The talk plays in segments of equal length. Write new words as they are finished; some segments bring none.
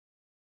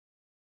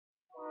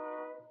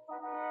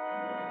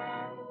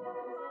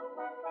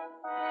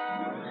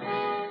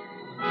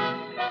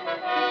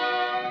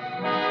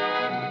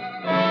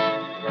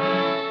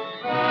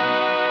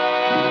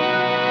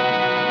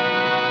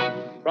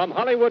From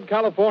Hollywood,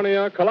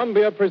 California,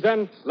 Columbia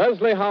presents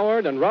Leslie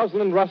Howard and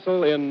Rosalind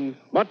Russell in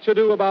Much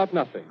Ado About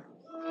Nothing.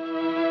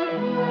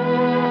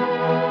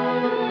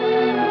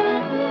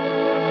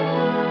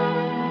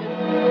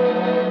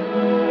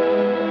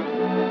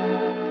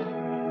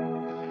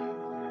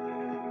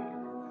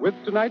 With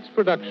tonight's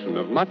production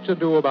of Much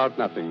Ado About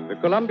Nothing, the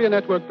Columbia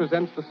Network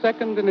presents the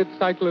second in its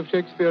cycle of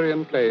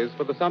Shakespearean plays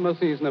for the summer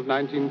season of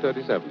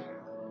 1937.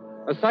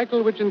 A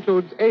cycle which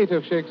includes 8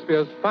 of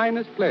Shakespeare's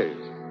finest plays,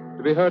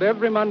 to be heard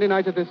every Monday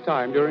night at this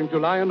time during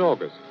July and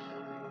August.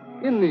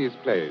 In these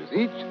plays,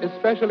 each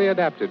especially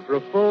adapted for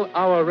a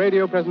full-hour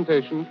radio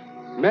presentation,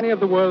 many of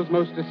the world's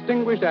most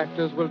distinguished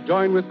actors will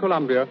join with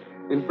Columbia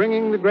in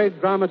bringing the great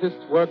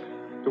dramatist's work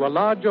to a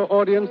larger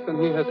audience than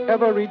he has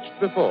ever reached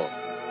before.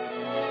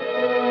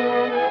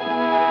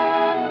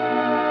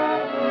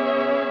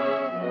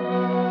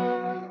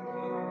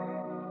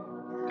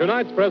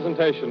 Tonight's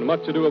presentation,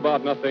 Much Ado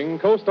About Nothing,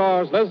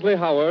 co-stars Leslie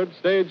Howard,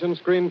 stage and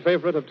screen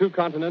favorite of 2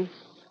 continents,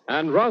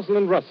 and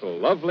Rosalind Russell,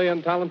 lovely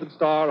and talented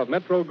star of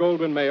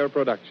Metro-Goldwyn-Mayer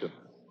production.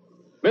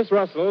 Miss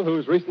Russell,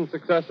 whose recent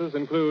successes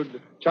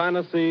include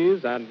China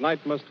Seas and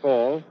Night Must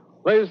Fall,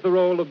 plays the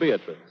role of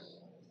Beatrice.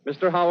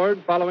 Mr.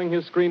 Howard, following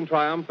his screen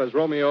triumph as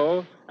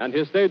Romeo and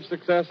his stage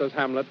success as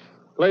Hamlet,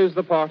 plays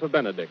the part of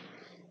Benedick.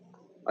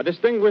 A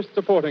distinguished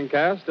supporting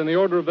cast, in the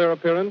order of their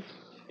appearance,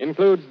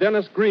 includes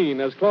Dennis Green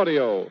as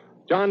Claudio,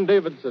 John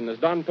Davidson as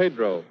Don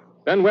Pedro,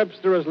 Ben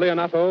Webster as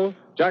Leonato,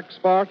 Jack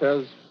Spart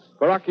as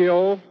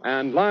Caraccio,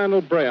 and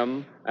Lionel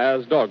Braham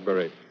as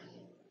Dogberry.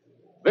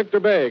 Victor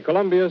Bay,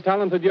 Columbia's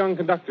talented young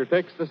conductor,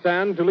 takes the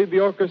stand to lead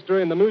the orchestra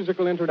in the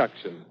musical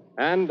introduction.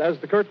 And as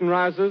the curtain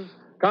rises,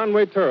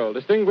 Conway Turrell,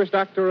 distinguished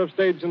actor of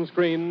stage and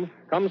screen,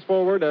 comes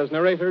forward as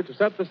narrator to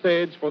set the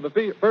stage for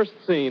the first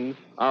scene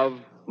of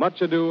Much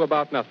Ado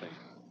About Nothing.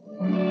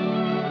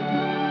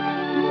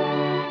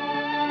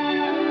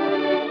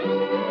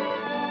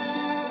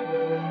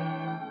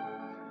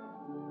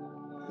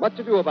 Much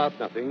Ado About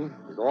Nothing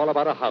is all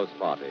about a house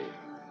party,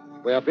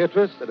 where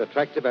Beatrice, an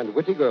attractive and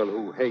witty girl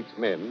who hates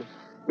men,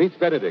 meets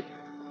Benedick,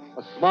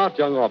 a smart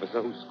young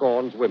officer who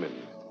scorns women.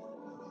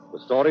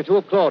 The story, too,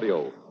 of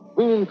Claudio,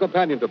 boon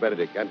companion to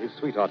Benedick and his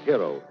sweetheart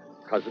hero,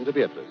 cousin to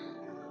Beatrice.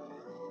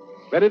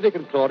 Benedick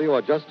and Claudio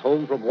are just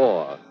home from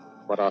war,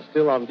 but are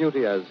still on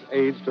duty as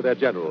aides to their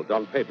general,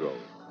 Don Pedro.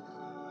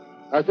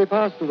 As they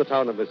pass through the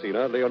town of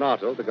Messina,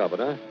 Leonato, the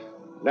governor,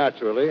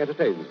 naturally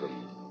entertains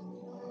them.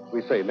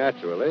 We say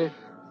naturally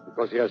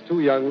because he has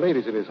 2 young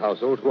ladies in his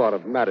household who are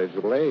of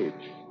marriageable age.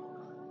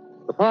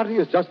 The party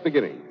is just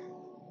beginning.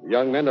 The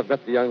young men have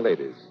met the young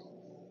ladies.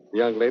 The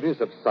young ladies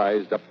have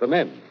sized up the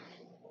men.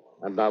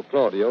 And now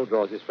Claudio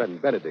draws his friend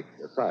Benedick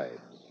aside.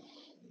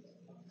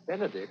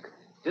 Benedick,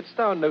 didst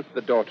thou note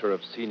the daughter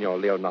of Signor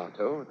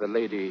Leonato, the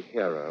lady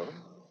hero?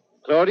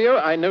 Claudio,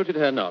 I noted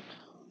her not,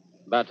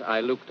 but I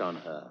looked on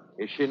her.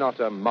 Is she not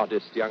a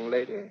modest young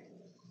lady?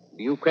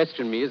 You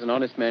question me as an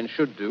honest man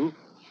should do,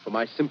 for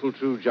my simple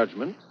true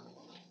judgment?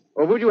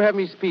 Or would you have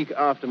me speak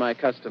after my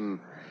custom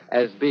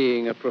as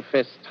being a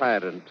professed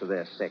tyrant to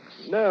their sex?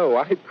 No,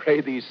 I pray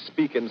thee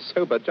speak in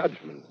sober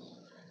judgment.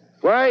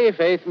 Why,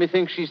 faith,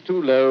 methinks she's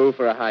too low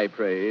for a high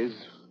praise,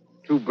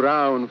 too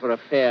brown for a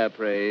fair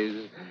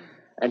praise,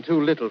 and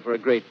too little for a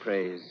great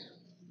praise.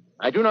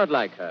 I do not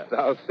like her.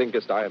 Thou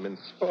thinkest I am in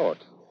sport.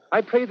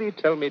 I pray thee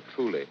tell me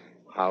truly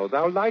how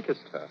thou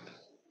likest her.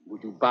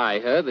 Would you buy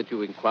her that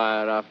you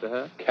inquire after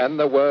her? Can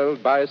the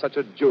world buy such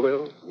a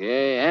jewel?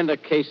 Yea, and a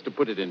case to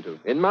put it into.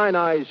 In mine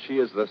eyes, she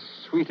is the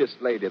sweetest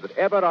lady that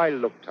ever I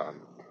looked on.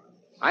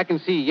 I can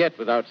see yet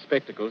without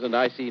spectacles, and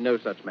I see no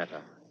such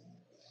matter.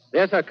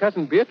 There's her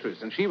cousin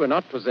Beatrice, and she were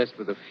not possessed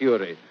with a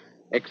fury.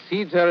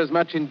 Exceeds her as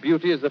much in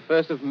beauty as the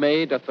 1st of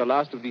May doth the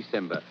last of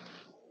December.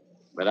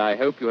 But I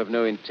hope you have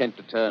no intent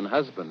to turn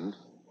husband.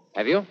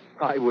 Have you?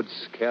 I would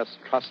scarce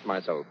trust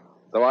myself,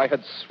 though I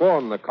had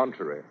sworn the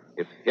contrary,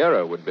 if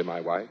Hero would be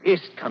my wife.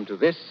 Is't come to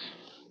this?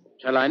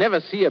 Shall I never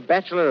see a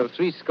bachelor of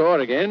 60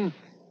 again?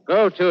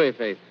 Go to,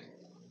 faith.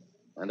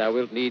 And thou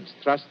wilt needs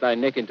thrust thy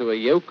neck into a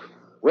yoke,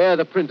 wear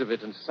the print of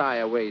it, and sigh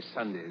away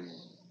Sundays.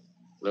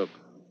 Look,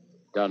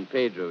 Don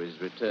Pedro is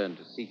returned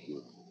to seek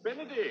you.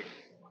 Benedick,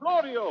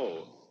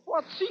 Claudio,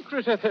 what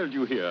secret hath held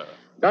you here?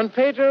 Don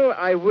Pedro,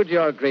 I would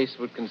your grace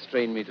would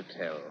constrain me to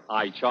tell.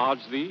 I charge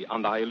thee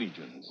on thy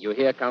allegiance. You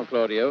hear, Count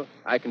Claudio?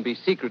 I can be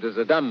secret as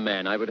a dumb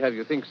man. I would have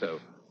you think so.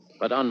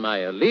 But on my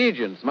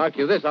allegiance, mark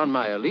you this, on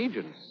my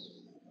allegiance.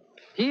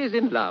 He is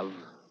in love.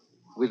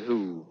 With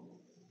who?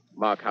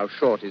 Mark how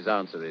short his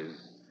answer is.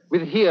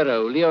 With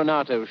Hero,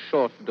 Leonato's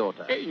short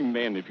daughter.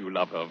 Amen, if you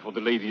love her, for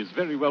the lady is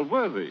very well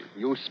worthy.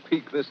 You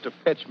speak this to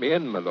fetch me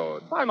in, my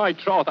lord. By my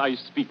troth, I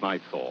speak my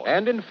thought.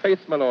 And in faith,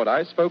 my lord,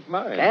 I spoke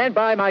mine. And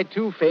by my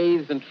 2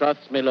 faiths and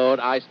trusts, my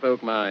lord, I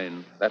spoke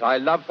mine. That I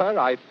love her,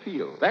 I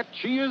feel. That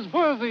she is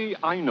worthy,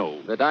 I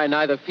know. That I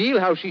neither feel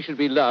how she should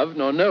be loved,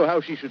 nor know how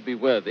she should be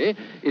worthy,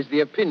 is the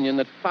opinion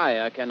that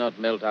fire cannot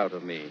melt out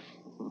of me.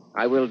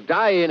 I will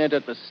die in it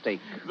at the stake.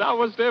 Thou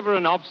wast ever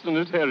an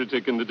obstinate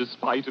heretic in the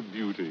despite of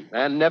beauty.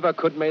 And never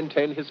could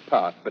maintain his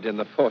path, but in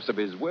the force of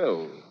his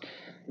will.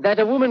 That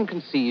a woman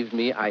conceived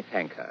me, I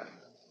thank her.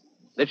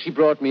 That she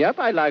brought me up,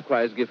 I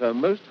likewise give her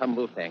most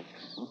humble thanks.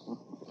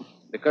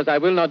 Because I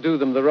will not do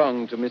them the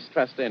wrong to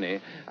mistrust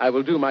any, I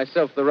will do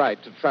myself the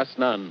right to trust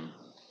none.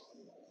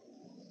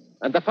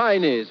 And the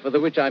fine is, for the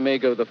which I may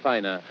go the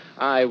finer,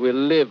 I will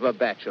live a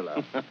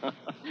bachelor.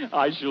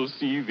 I shall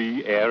see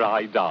thee, ere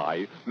I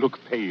die, look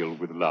pale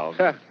with love.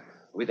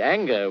 With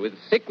anger, with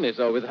sickness,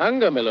 or with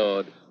hunger, my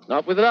lord.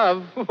 Not with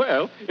love.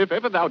 Well, if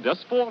ever thou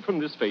dost fall from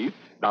this faith,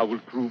 thou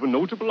wilt prove a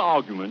notable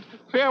argument.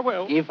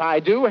 Farewell. If I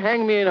do,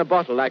 hang me in a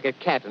bottle like a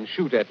cat and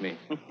shoot at me.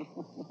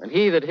 And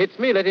he that hits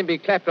me, let him be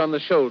clapped on the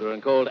shoulder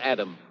and called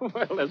Adam.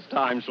 Well, as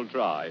time shall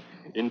try.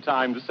 In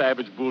time the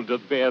savage bull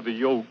doth bear the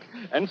yoke.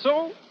 And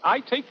so I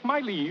take my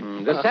leave.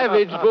 The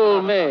savage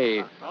bull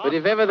may. But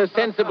if ever the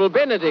sensible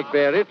Benedick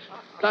bear it,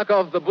 pluck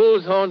off the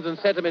bull's horns and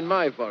set them in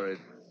my forehead.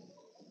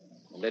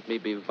 And let me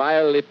be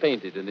vilely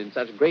painted, and in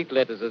such great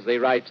letters as they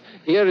write,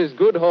 here is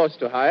good horse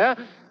to hire.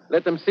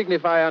 Let them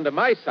signify under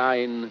my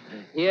sign,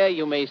 here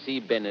you may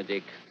see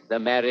Benedick, the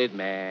married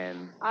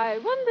man. I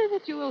wonder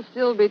that you will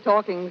still be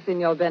talking,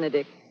 Signor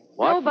Benedick.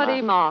 What,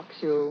 Nobody marks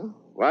you.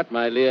 What,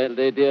 my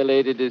dear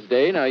Lady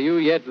Disdain, are you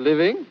yet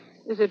living?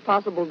 Is it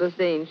possible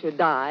Disdain should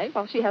die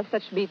while she has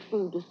such meat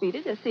food to feed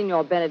it as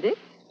Signor Benedick?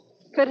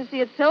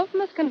 Courtesy itself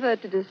must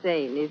convert to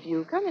disdain if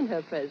you come in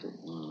her presence.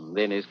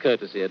 Then is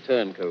courtesy a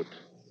turncoat.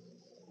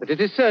 But it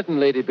is certain,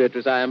 Lady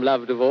Beatrice, I am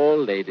loved of all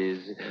ladies,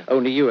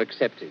 only you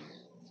excepted.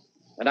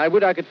 And I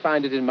would I could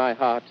find it in my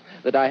heart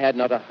that I had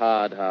not a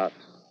hard heart.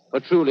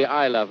 For truly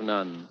I love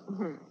none.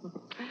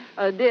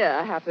 A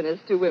dear happiness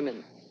to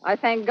women. I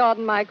thank God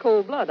in my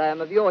cold blood I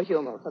am of your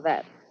humor for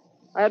that.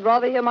 I'd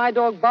rather hear my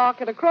dog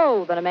bark at a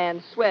crow than a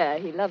man swear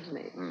he loves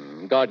me.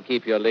 God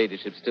keep your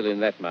ladyship still in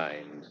that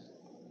mind.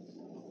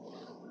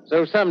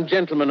 So some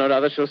gentleman or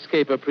other shall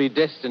scape a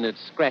predestinate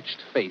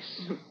scratched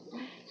face.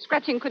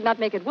 Scratching could not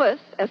make it worse,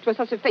 as 'twas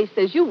such a face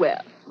as you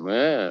wear.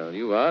 Well,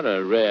 you are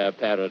a rare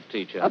parrot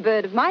teacher. A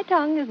bird of my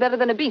tongue is better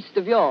than a beast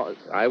of yours.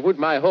 I would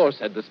my horse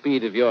had the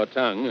speed of your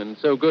tongue, and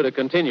so good a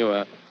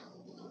continuer.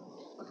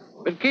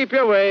 But keep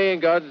your way, in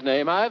God's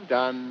name, I've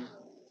done.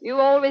 You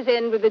always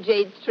end with the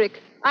jade's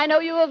trick. I know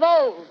you of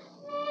old.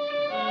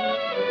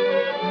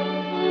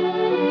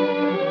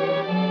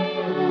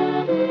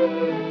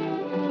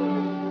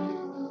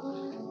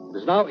 It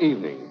is now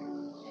evening,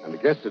 and the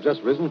guests have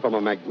just risen from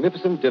a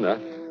magnificent dinner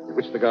in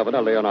which the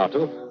governor,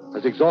 Leonato,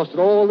 has exhausted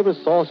all the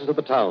resources of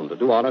the town to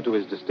do honor to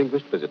his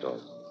distinguished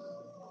visitors.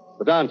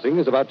 The dancing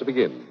is about to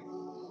begin.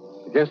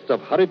 The guests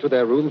have hurried to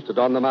their rooms to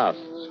don the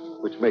masks,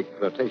 which make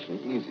flirtation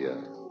easier.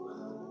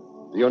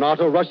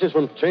 Leonato rushes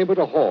from chamber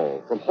to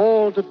hall, from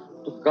hall to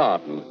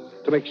garden,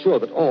 to make sure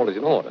that all is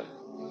in order.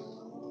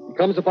 He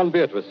comes upon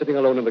Beatrice sitting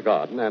alone in the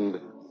garden and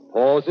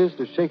pauses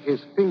to shake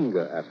his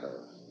finger at her.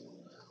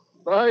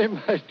 By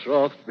my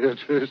troth,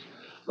 Beatrice,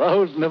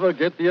 thou'lt never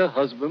get thee a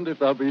husband if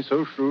thou be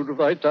so shrewd of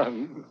thy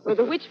tongue. With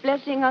the which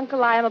blessing,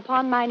 uncle, I am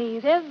upon my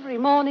knees every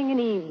morning and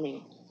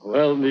evening.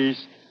 Well,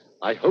 niece,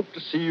 I hope to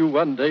see you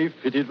one day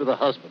fitted with a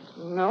husband.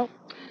 No,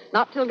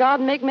 not till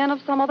God make men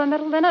of some other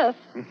metal than earth.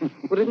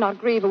 Would it not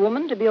grieve a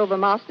woman to be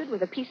overmastered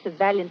with a piece of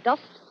valiant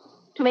dust,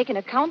 to make an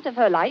account of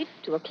her life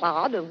to a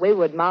clod of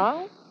wayward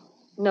marl?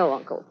 No,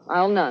 uncle,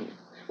 I'll none.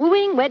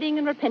 Wooing, wedding,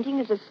 and repenting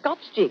is a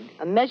Scotch jig,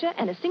 a measure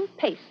and a sync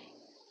pace.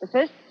 The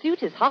first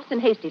suit is hot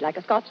and hasty like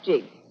a Scotch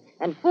jig,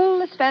 and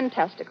full as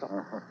fantastical.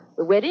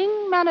 The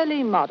wedding,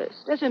 mannerly,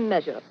 modest, as a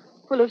measure,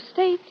 full of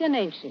state and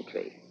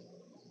ancientry.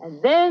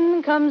 And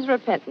then comes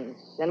repentance,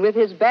 and with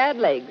his bad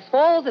legs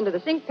falls into the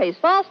sync pace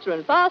faster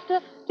and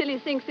faster till he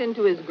sinks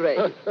into his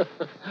grave.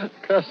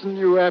 Cousin,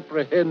 you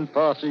apprehend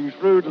passing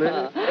shrewdly.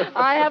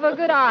 I have a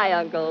good eye,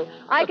 uncle.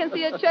 I can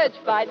see a church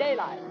by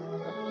daylight.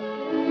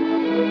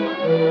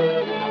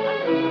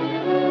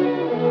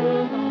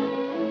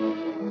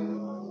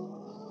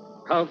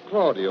 Count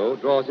Claudio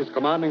draws his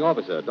commanding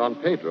officer, Don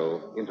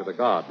Pedro, into the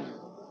garden.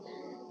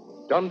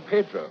 Don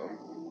Pedro,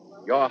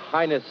 your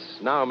highness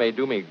now may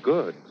do me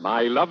good.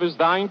 My love is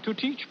thine to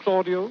teach,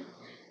 Claudio.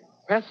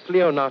 Hath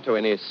Leonato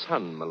any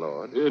son, my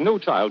lord? No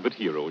child but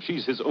Hero.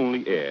 She's his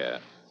only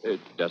heir.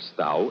 Dost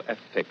thou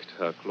affect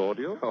her,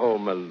 Claudio? Oh,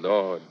 my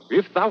lord.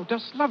 If thou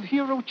dost love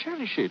Hero,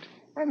 cherish it,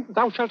 and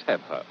thou shalt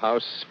have her. How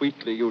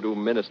sweetly you do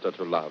minister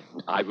to love.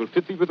 I will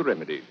fit thee with a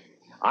remedy.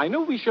 I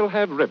know we shall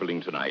have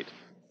reveling tonight.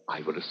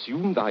 I will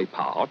assume thy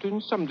part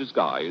in some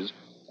disguise,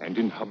 and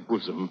in her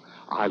bosom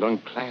I'll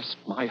unclasp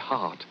my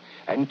heart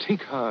and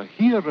take her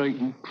hearer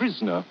in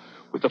prisoner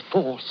with the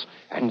force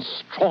and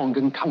strong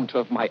encounter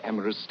of my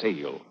amorous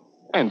tale.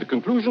 And the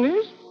conclusion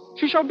is,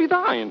 she shall be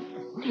thine.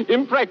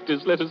 In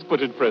practice, let us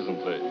put it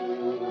presently.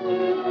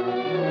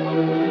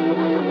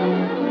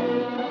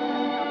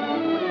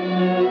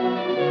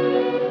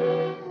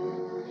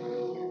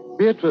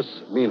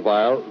 Beatrice,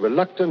 meanwhile,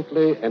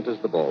 reluctantly enters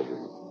the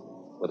ballroom,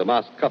 where the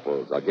masked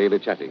couples are gaily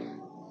chatting.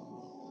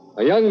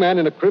 A young man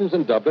in a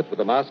crimson doublet with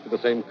a mask of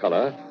the same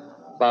color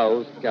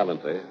bows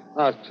gallantly,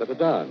 asks her to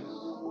dance.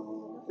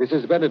 This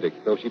is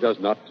Benedick, though she does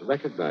not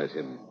recognize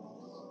him.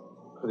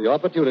 The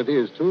opportunity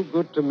is too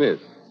good to miss.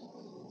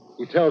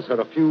 He tells her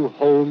a few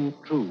home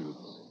truths.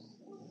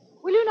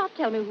 Will you not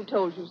tell me who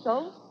told you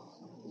so?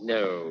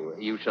 No,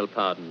 you shall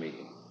pardon me.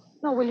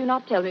 No, will you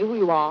not tell me who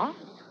you are?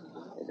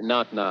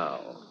 Not now.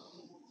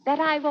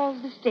 That I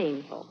was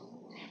disdainful.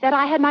 That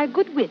I had my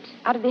good wit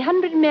out of the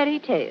 100 merry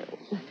tales.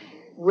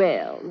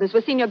 Well, this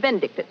was Signor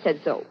Benedick that said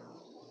so.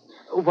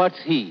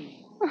 What's he?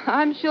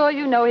 I'm sure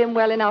you know him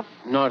well enough.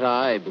 Not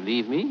I,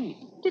 believe me.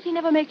 Did he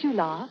never make you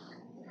laugh?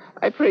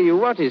 I pray you,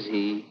 what is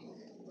he?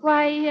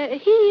 Why,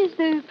 he is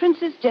the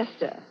prince's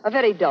jester, a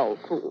very dull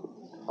fool.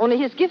 Only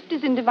his gift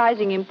is in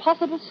devising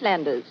impossible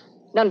slanders.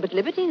 None but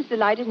libertines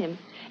delight in him.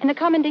 And the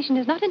commendation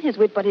is not in his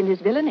wit, but in his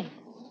villainy.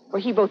 For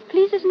he both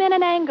pleases men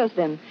and angers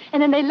them.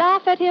 And then they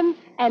laugh at him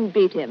and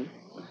beat him.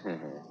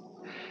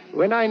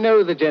 When I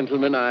know the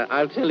gentleman,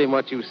 I'll tell him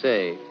what you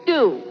say.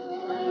 Do.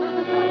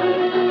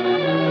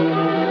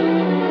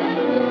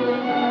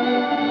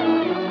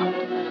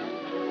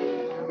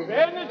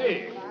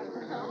 Benedick!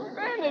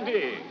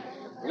 Benedick!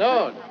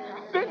 Lord.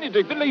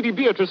 Benedick, the Lady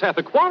Beatrice hath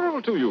a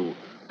quarrel to you.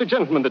 The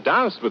gentleman that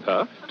danced with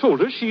her told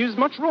her she is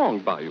much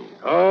wronged by you.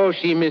 Oh,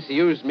 she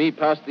misused me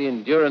past the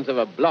endurance of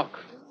a block.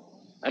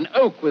 An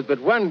oak with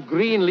but one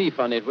green leaf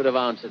on it would have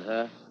answered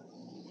her.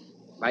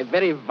 My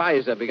very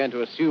visor began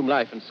to assume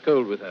life and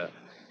scold with her.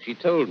 She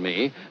told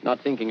me,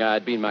 not thinking I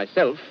had been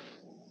myself,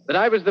 that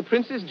I was the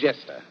prince's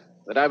jester,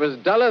 that I was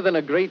duller than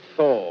a great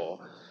Thor,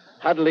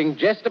 huddling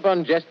jest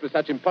upon jest with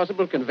such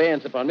impossible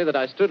conveyance upon me that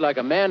I stood like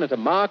a man at a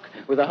mark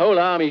with a whole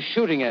army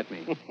shooting at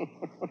me.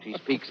 She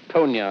speaks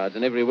poniards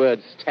and every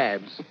word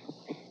stabs.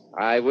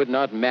 I would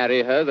not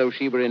marry her, though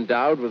she were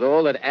endowed with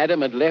all that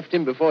Adam had left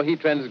him before he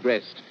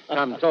transgressed.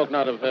 Come, talk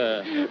not of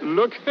her.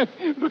 Look,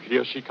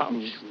 here she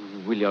comes.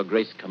 Will your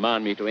grace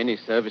command me to any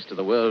service to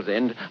the world's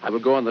end? I will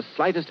go on the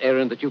slightest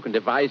errand that you can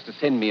devise to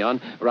send me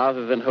on,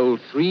 rather than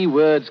hold 3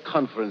 words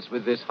conference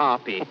with this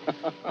harpy.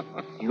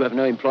 You have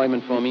no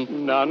employment for me?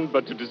 None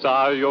but to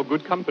desire your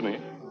good company.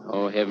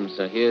 Oh, heavens,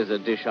 sir, here's a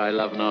dish I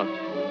love not.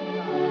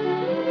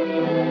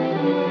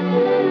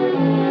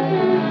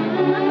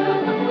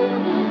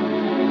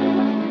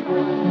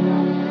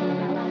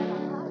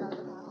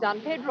 Don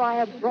Pedro, I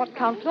have brought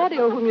Count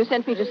Claudio, whom you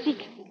sent me to seek.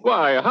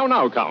 Why, how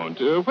now, Count?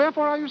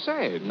 Wherefore are you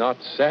sad? Not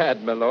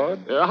sad, my lord.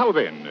 How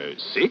then?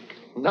 Sick?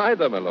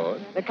 Neither, my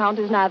lord. The Count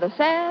is neither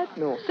sad,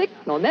 nor sick,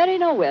 nor merry,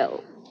 nor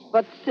well,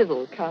 but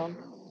civil, Count.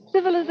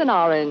 Civil as an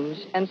orange,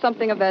 and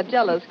something of that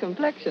jealous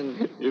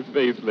complexion.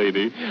 Faith,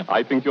 lady,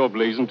 I think your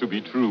blazon to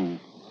be true.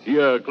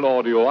 Here,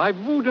 Claudio, I've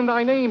wooed in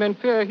thy name, and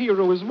fair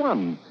hero is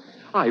won.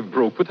 I've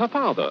broke with her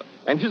father,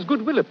 and his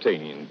goodwill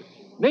obtained.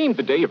 Named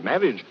the day of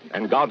marriage,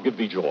 and God give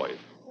thee joy.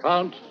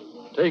 Count,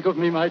 take of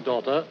me my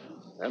daughter,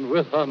 and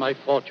with her my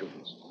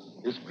fortunes.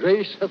 His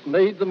grace hath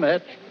made the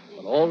match,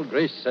 and all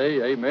grace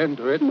say amen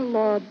to it. My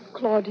Lord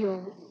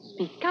Claudio,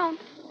 speak, Count.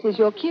 'Tis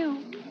your cue.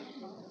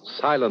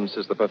 Silence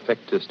is the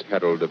perfectest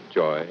herald of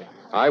joy.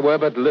 I were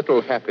but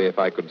little happy if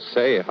I could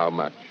say how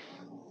much.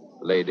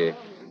 Lady,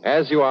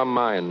 as you are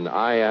mine,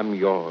 I am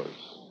yours.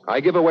 I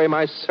give away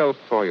myself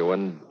for you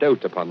and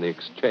dote upon the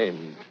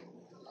exchange.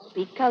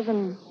 Speak,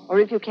 cousin,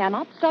 or if you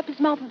cannot, stop his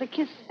mouth with a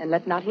kiss, and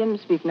let not him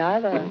speak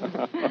neither.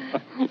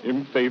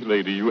 In faith,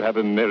 lady, you have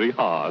a merry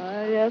heart.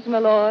 Yes, my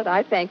lord,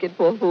 I thank it,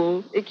 poor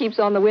fool. It keeps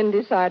on the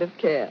windy side of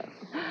care.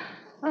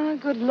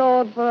 Good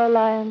Lord, for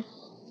alliance.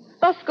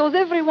 Thus goes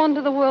every one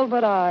to the world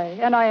but I,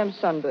 and I am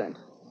sunburnt.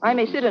 I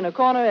may sit in a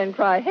corner and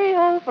cry,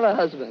 hey-ho, for a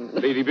husband.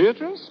 Lady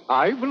Beatrice,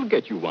 I will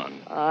get you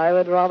one. I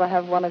would rather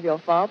have one of your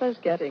father's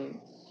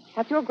getting.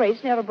 Hath your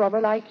grace never a brother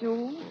like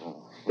you?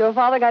 Your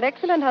father got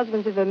excellent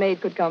husbands if a maid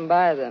could come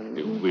by them.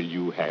 Will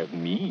you have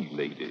me,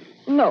 lady?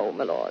 No,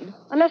 my lord.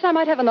 Unless I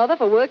might have another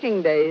for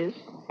working days.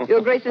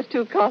 Your grace is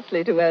too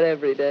costly to wear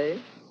every day.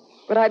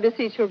 But I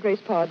beseech your grace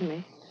pardon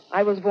me.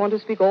 I was born to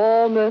speak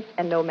all mirth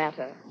and no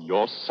matter.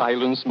 Your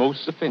silence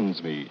most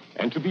offends me,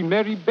 and to be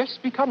merry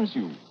best becomes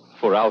you.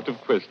 For out of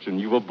question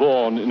you were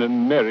born in a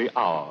merry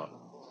hour.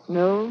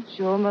 No,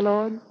 sure, my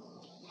lord.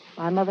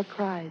 My mother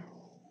cried.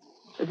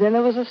 But then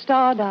there was a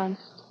star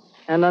danced,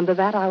 and under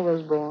that I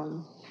was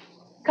born.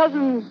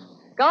 Cousins,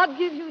 God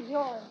give you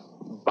joy.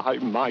 By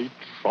my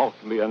troth,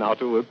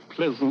 Leonato, a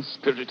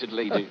pleasant-spirited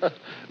lady.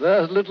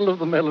 There's little of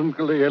the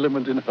melancholy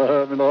element in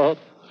her, my lord.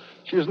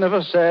 She is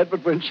never sad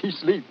but when she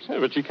sleeps.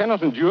 But she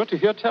cannot endure to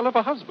hear tell of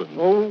a husband.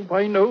 Oh,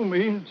 by no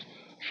means.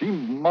 She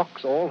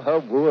mocks all her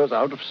wooers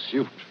out of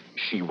suit.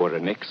 She were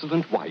an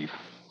excellent wife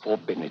for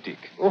Benedick.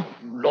 Oh,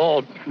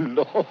 Lord.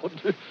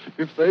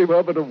 If they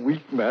were but a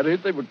week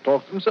married, they would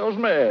talk themselves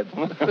mad.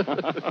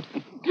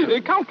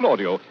 Count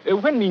Claudio,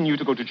 when mean you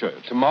to go to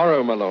church?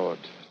 Tomorrow, my lord.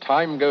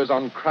 Time goes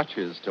on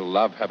crutches till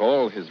love have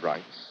all his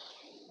rights.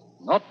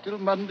 Not till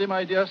Monday,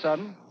 my dear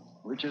son,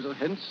 which is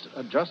hence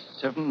a just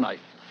 7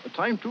 nights. A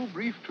time too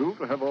brief, too,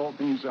 to have all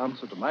things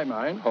answered to my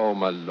mind. Oh,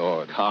 my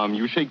lord. Come,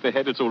 you shake the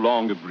head at so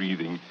long a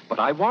breathing. But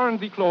I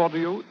warrant thee,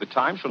 Claudio, the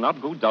time shall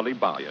not go dully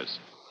by us.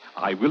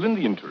 I will, in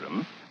the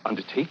interim,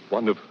 undertake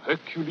one of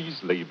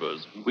Hercules'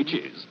 labors, which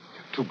is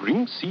to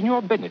bring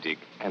Signor Benedick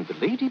and the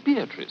Lady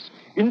Beatrice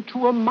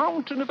into a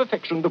mountain of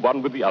affection, the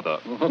one with the other.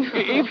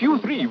 If you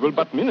three will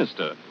but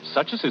minister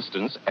such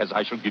assistance as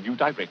I shall give you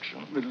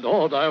direction. My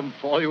lord, I am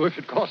for you if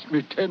it cost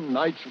me 10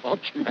 nights'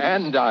 watching.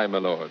 And I, my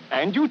lord.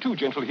 And you too,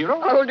 gentle hero.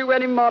 I will do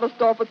any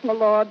modest office, my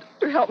lord,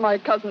 to help my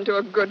cousin to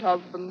a good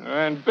husband.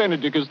 And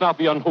Benedick is not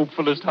the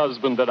unhopefullest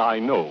husband that I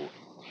know.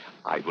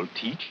 I will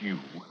teach you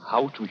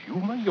how to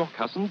humor your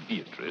cousin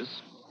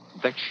Beatrice,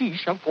 that she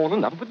shall fall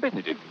in love with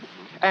Benedick.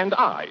 And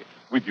I,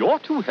 with your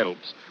two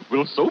helps,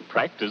 will so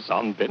practice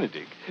on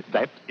Benedick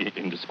that,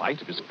 in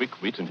despite of his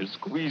quick wit and his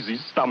squeezy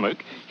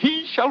stomach,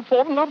 he shall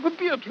fall in love with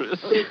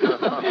Beatrice.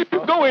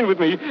 Go in with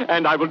me,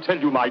 and I will tell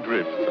you my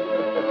drift.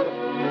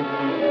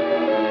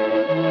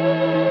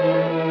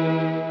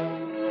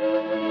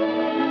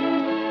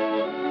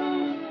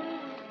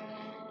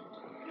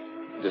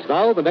 It is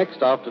now the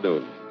next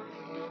afternoon.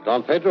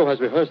 Don Pedro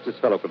has rehearsed his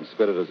fellow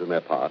conspirators in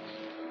their parts,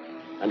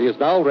 and he is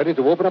now ready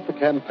to open up the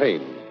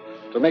campaign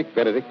to make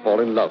Benedick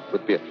fall in love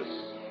with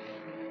Beatrice.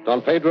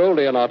 Don Pedro,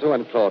 Leonato,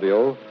 and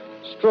Claudio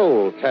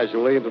stroll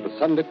casually into the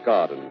sunlit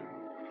garden,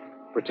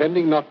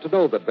 pretending not to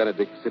know that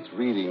Benedick sits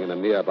reading in a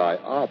nearby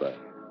arbor.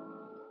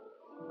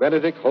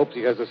 Benedick hopes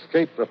he has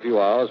escaped for a few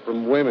hours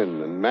from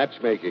women and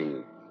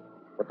matchmaking,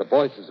 but the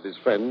voices of his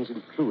friends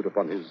intrude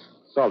upon his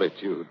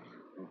solitude.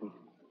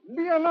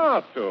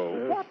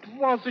 Leonato, what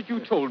was it you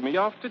told me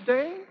of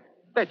today?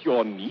 That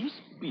your niece,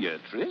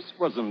 Beatrice,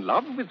 was in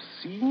love with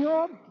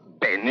Signor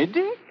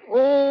Benedick?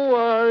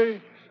 Oh,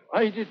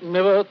 I did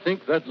never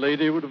think that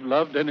lady would have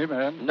loved any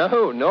man.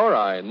 No, nor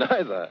I,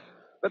 neither.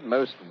 But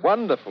most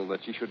wonderful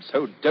that she should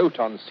so dote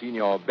on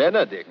Signor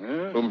Benedick,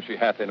 whom she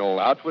hath in all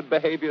outward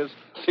behaviors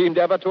seemed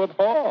ever to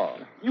abhor.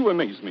 You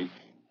amaze me.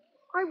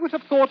 I would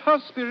have thought her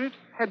spirit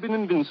had been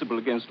invincible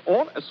against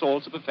all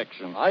assaults of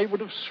affection. I would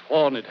have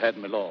sworn it had,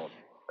 my lord.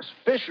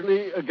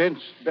 Especially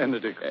against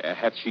Benedick.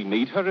 Hath she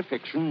made her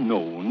affection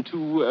known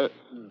to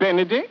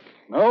Benedick?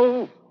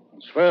 No,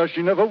 I swear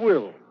she never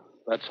will.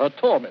 That's her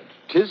torment.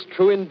 'Tis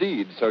true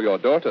indeed, so your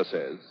daughter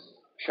says.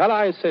 Shall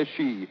I, says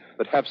she,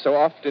 that have so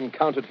oft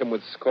encountered him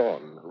with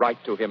scorn,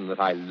 write to him that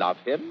I love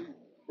him?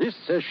 This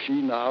says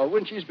she now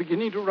when she's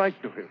beginning to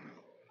write to him.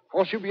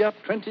 For she'll be up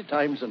 20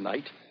 times a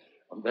night,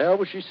 and there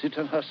will she sit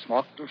in her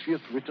smock till she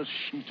hath writ a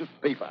sheet of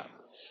paper.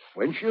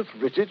 When she hath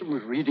writ it and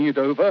was reading it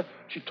over,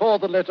 she tore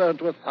the letter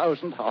into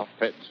 1,000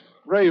 halfpence,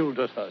 railed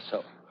at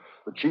herself,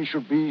 that she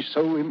should be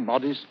so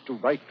immodest to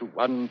write to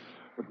one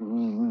that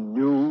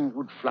knew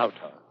would flout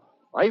her.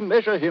 I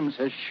measure him,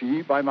 says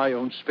she, by my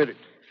own spirit.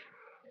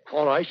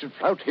 For I should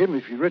flout him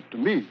if he writ to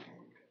me.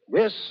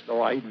 Yes,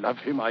 though I love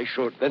him, I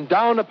should. Then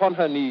down upon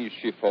her knees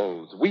she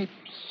falls, weeps,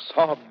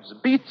 sobs,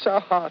 beats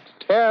her heart,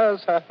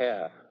 tears her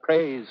hair,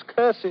 prays,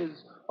 curses.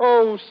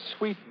 Oh,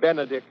 sweet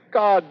Benedick,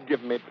 God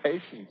give me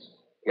patience.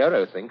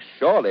 Hero thinks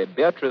surely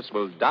Beatrice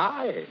will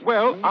die.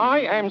 Well,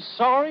 I am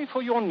sorry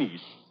for your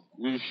niece.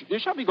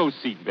 Shall we go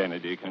seek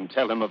Benedick and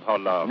tell him of her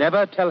love?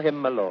 Never tell him,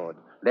 my lord.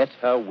 Let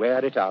her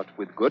wear it out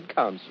with good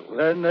counsel.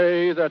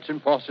 Nay, that's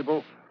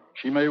impossible.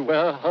 She may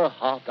wear her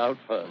heart out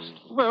first.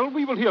 Well,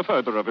 we will hear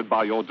further of it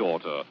by your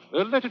daughter.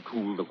 Let it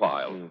cool the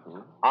while.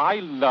 I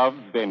love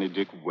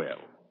Benedick well,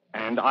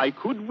 and I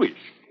could wish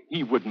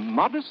he would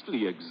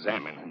modestly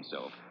examine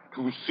himself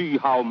to see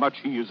how much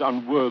he is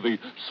unworthy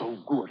so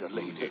good a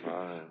lady.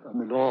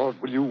 My lord,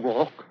 will you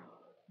walk?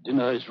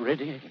 Dinner is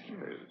ready.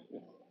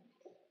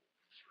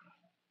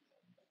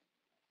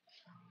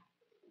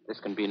 This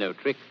can be no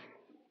trick.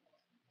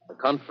 The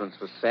conference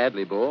was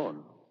sadly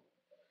born.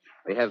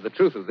 We have the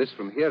truth of this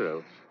from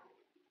Hero.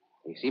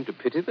 They seem to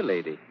pity the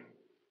lady.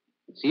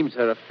 It seems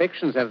her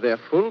affections have their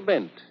full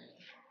bent.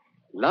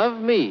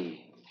 Love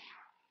me?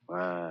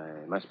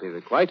 Why, must be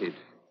requited.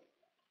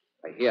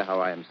 I hear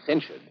how I am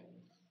censured.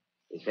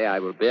 They say I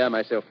will bear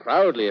myself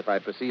proudly if I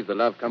perceive the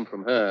love come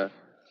from her.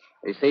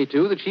 They say,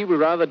 too, that she will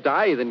rather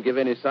die than give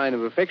any sign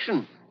of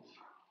affection.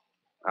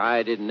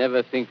 I did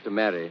never think to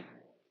marry.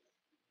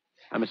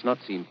 I must not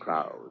seem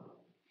proud.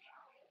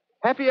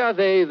 Happy are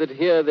they that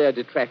hear their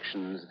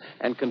detractions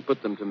and can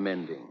put them to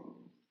mending.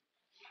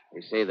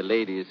 They say the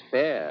lady is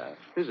fair.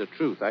 'Tis a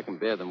truth, I can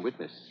bear them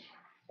witness.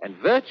 And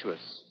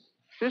virtuous.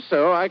 'Tis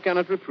so, I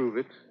cannot reprove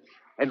it.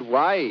 And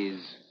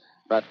wise,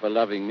 but for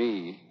loving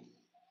me.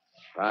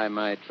 By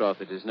my troth,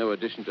 it is no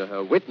addition to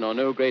her wit, nor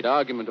no great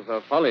argument of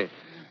her folly,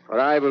 for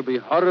I will be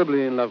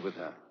horribly in love with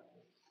her.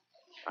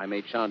 I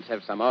may chance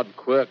have some odd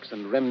quirks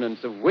and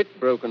remnants of wit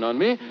broken on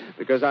me,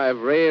 because I have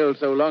railed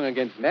so long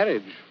against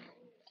marriage.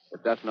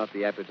 But doth not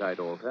the appetite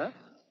alter?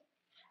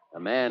 A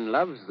man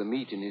loves the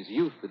meat in his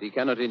youth that he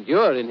cannot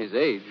endure in his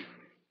age.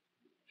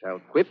 Shall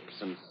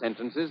quips and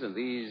sentences and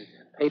these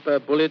paper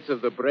bullets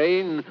of the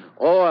brain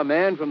awe a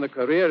man from the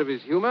career of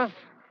his humor?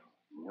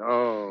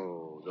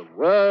 No, the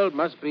world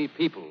must be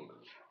peopled.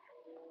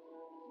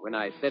 When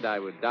I said I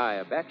would die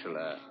a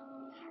bachelor,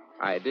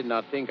 I did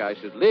not think I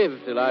should live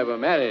till I were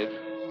married.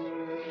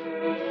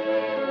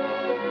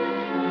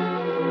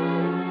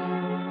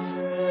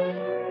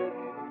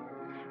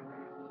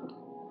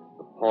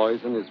 The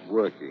poison is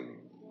working.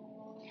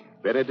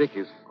 Benedick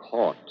is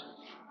caught.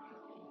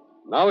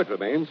 Now it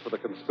remains for the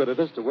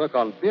conspirators to work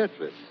on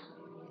Beatrice.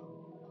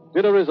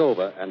 Dinner is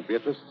over, and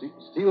Beatrice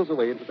steals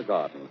away into the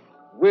garden,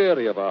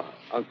 weary of her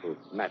uncle's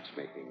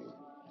matchmaking.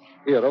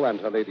 Hero and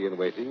her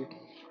lady-in-waiting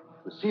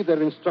receive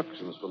their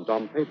instructions from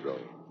Don Pedro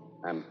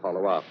and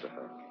follow after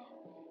her.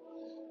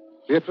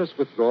 Beatrice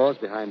withdraws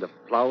behind a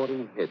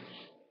flowering hedge,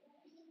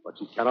 but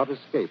she cannot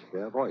escape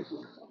their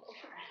voices.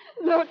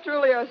 No,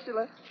 truly,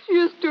 Ursula. She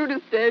is too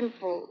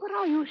disdainful. But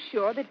are you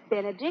sure that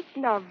Benedick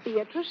loved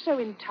Beatrice so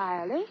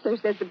entirely? So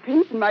says the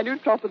prince and my new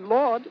trusted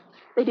lord.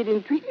 They did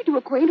entreat me to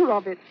acquaint her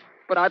of it.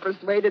 But I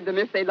persuaded them,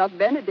 if they loved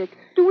Benedick,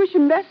 to wish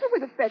him lesser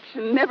with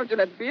affection, never to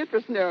let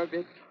Beatrice know of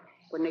it.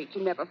 For nature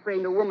never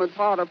framed a woman's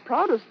heart of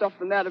prouder stuff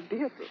than that of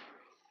Beatrice.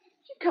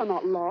 She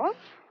cannot love,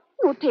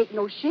 nor take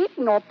no shape,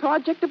 nor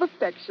project of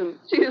affection.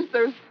 She is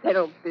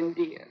herself,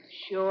 indeed.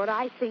 Sure,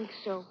 I think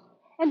so.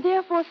 And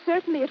therefore,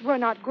 certainly it were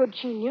not good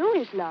she knew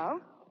his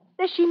love,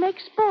 that she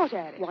makes sport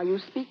at it. Why, you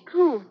speak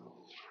true.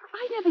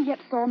 I never yet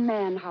saw a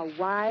man how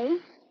wise,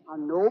 how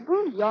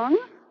noble, young,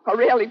 how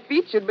rarely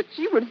featured, but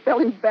she would spell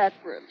him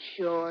backward.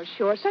 Sure.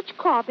 Such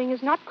carping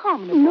is not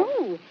commendable.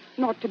 No,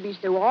 not to be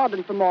so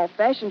ardent from all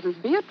fashions as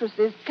Beatrice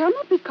is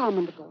cannot be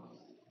commendable.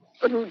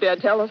 But who dare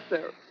tell us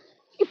so?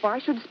 If I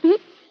should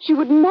speak, she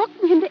would mock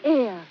me into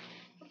air.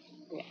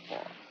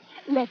 Therefore,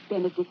 let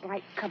Benedick,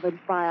 like covered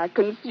fire,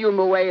 consume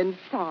away in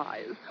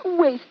sighs,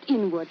 waste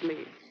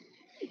inwardly.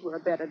 It were a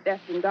better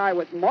death than die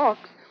with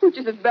mocks, which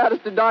is as bad as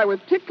to die with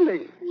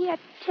tickling. Yet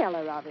tell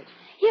her of it.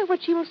 Hear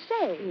what she will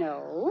say.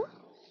 No.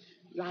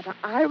 Rather,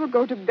 I will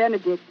go to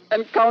Benedick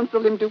and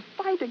counsel him to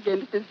fight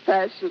against his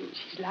passion.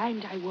 She's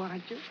lined, I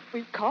warrant you.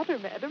 We've caught her,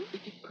 madam.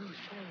 If it proves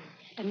so.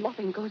 And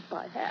nothing goes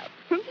by half.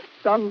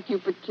 Some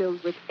Cupid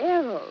kills with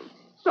arrows,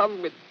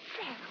 some with...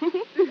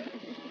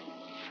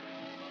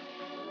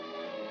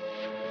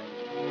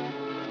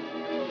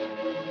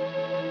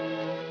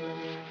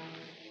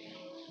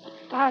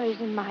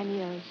 Stars in mine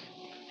ears.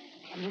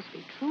 Can this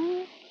be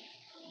true?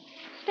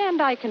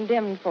 Stand I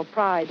condemned for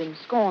pride and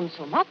scorn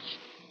so much?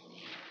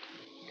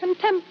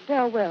 Contempt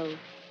farewell,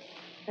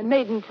 and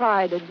maiden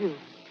pride adieu.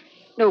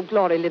 No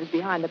glory lives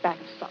behind the back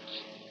of such.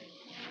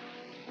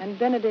 And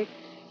Benedick,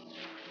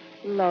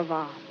 love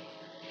on.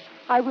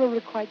 I will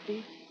requite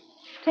thee,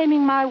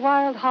 taming my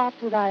wild heart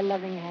to thy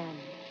loving hand.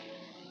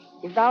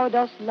 If thou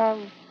dost love,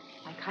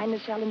 my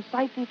kindness shall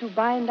incite thee to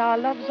bind our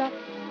loves up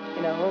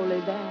in a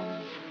holy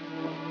band.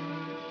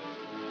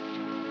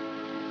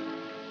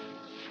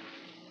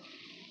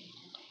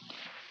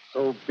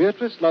 So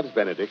Beatrice loves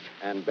Benedick,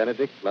 and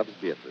Benedick loves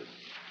Beatrice.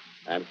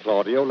 And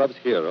Claudio loves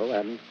Hero,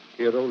 and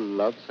Hero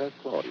loves her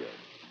Claudio.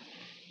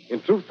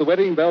 In truth, the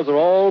wedding bells are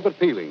all but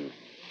pealing.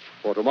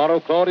 For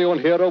tomorrow, Claudio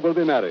and Hero will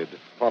be married,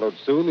 followed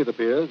soon, it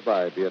appears,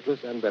 by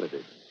Beatrice and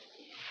Benedick.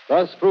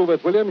 Thus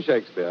proveth William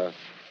Shakespeare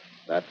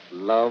that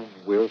love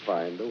will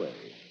find a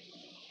way.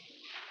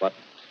 But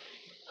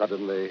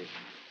suddenly,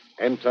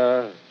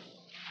 enter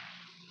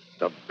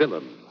the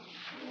villain.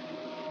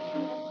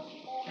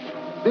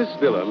 This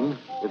villain,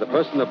 in the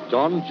person of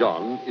Don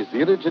John, is the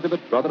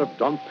illegitimate brother of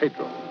Don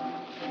Pedro.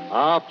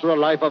 After a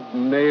life of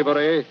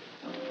knavery,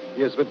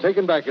 he has been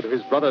taken back into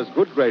his brother's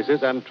good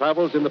graces and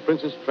travels in the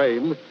prince's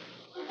train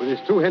with his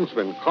two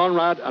henchmen,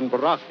 Conrad and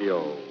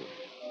Borachio.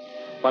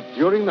 But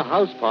during the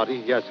house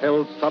party, he has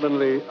held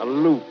sullenly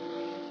aloof.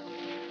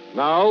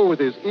 Now, with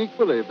his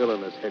equally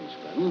villainous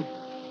henchmen,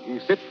 he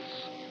sits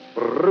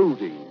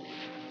brooding.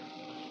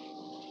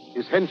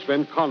 His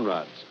henchman,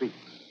 Conrad, speaks.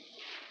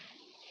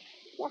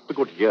 What the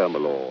good year, my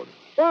lord?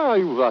 Why are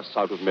you thus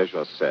out of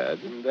measure sad?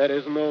 There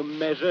is no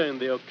measure in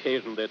the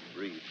occasion that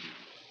breeds.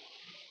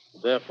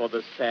 Therefore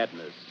the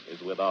sadness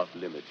is without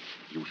limit.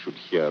 You should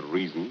hear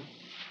reason.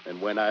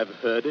 And when I've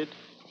heard it,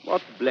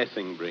 what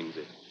blessing brings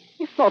it?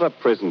 If not a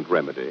present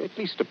remedy, at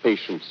least a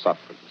patient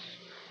sufferance.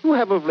 You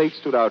have of late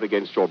stood out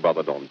against your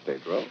brother Don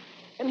Pedro,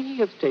 and he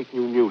has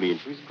taken you newly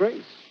into his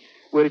grace,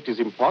 where it is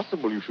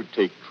impossible you should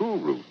take true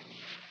root,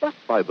 but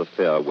by the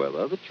fair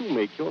weather that you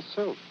make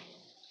yourself.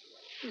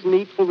 It is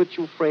needful that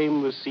you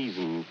frame the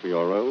season for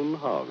your own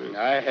harvest.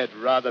 I had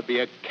rather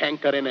be a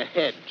canker in a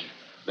hedge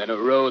than a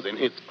rose in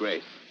his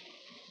grace.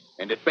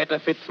 And it better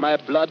fits my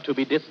blood to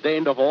be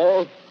disdained of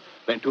all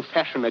than to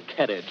fashion a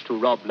carriage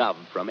to rob love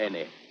from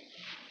any.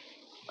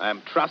 I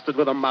am trusted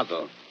with a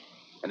muzzle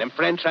and am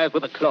franchised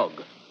with a clog.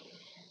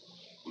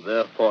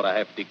 Therefore I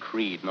have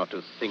decreed not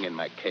to sing in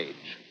my cage.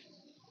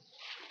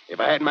 If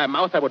I had my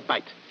mouth, I would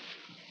bite.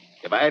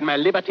 If I had my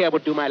liberty, I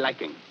would do my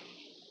liking.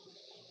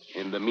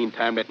 In the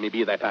meantime, let me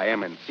be that I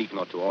am and seek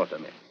not to alter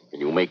me.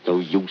 And you make no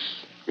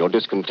use. Your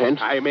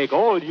discontent? I make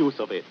all use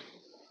of it,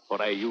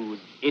 for I use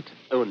it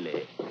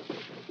only.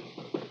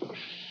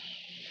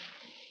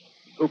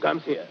 Who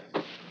comes here?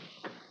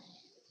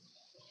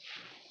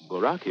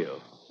 Borachio.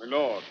 My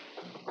lord,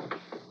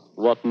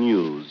 What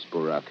news,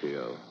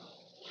 Borachio?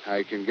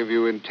 I can give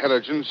you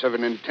intelligence of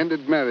an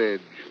intended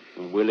marriage.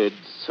 Will it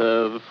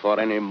serve for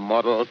any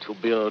model to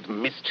build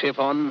mischief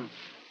on?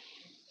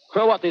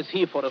 Or what is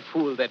he for a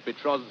fool that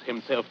betroths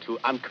himself to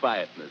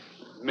unquietness?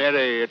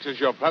 Mary, it is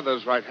your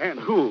brother's right hand.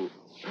 Who?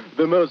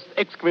 The most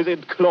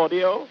exquisite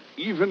Claudio?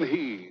 Even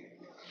he.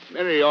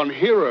 Marry on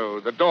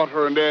Hero, the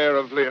daughter and heir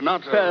of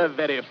Leonato. A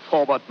very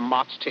forward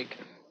matchstick.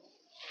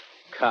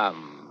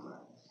 Come.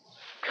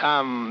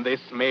 Come, this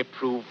may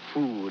prove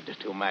food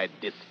to my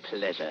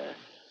displeasure.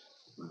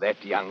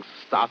 That young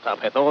startup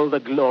hath all the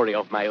glory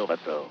of my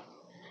overthrow.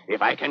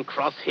 If I can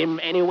cross him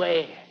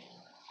anyway,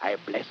 I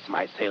bless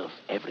myself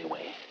every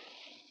way.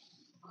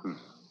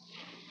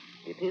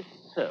 It is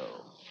so.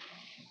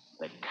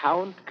 The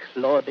Count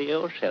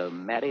Claudio shall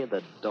marry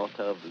the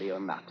daughter of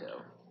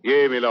Leonato.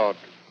 Yea, my lord.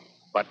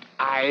 But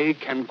I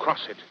can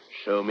cross it.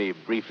 Show me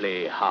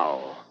briefly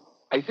how.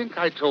 I think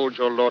I told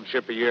your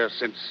lordship a year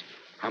since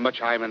how much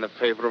I am in the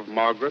favor of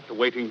Margaret, the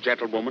waiting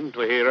gentlewoman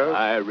to Hero.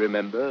 I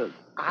remember.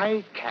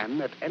 I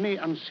can, at any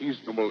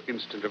unseasonable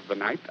instant of the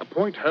night,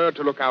 appoint her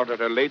to look out at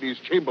her lady's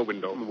chamber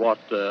window. What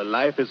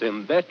life is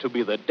in that to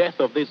be the death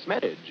of this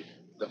marriage?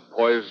 The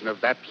poison of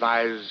that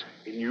lies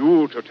in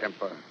you to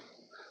temper.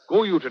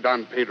 Go you to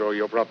Don Pedro,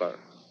 your brother.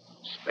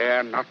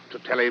 Spare not to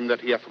tell him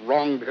that he hath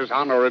wronged his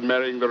honor in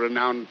marrying the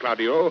renowned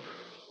Claudio,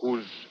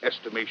 whose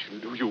estimation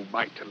do you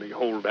mightily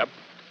hold up,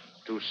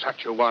 to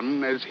such a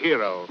one as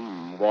Hero.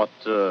 What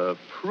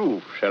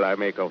proof shall I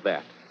make of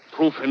that?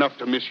 Proof enough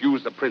to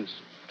misuse the prince,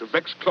 to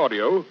vex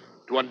Claudio,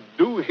 to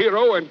undo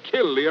Hero and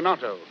kill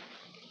Leonato.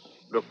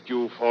 Look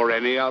you for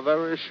any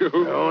other issue?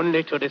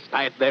 Only to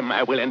despite them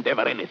I will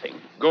endeavor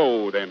anything.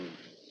 Go, then.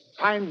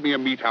 Find me a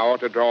meet hour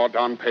to draw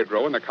Don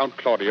Pedro and the Count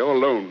Claudio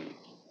alone.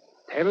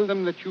 Tell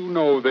them that you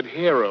know that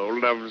Hero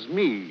loves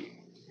me.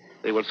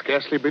 They will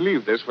scarcely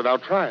believe this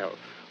without trial.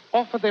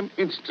 Offer them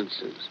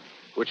instances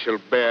which shall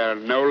bear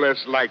no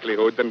less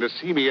likelihood than to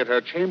see me at her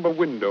chamber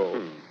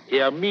window.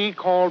 Hear me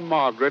call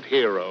Margaret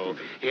Hero.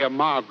 Hear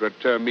Margaret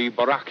term me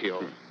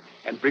Baracchio.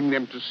 And bring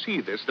them to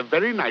see this the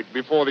very night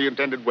before the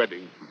intended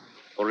wedding.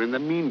 For in the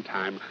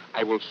meantime,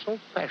 I will so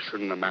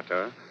fashion the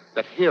matter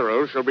that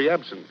Hero shall be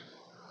absent.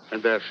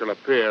 And there shall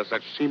appear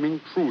such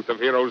seeming truth of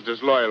Hero's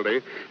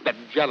disloyalty that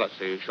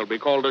jealousy shall be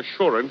called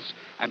assurance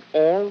and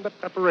all the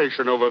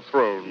preparation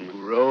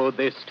overthrown. Row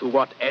this to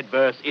what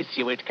adverse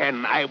issue it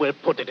can, I will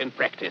put it in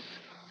practice.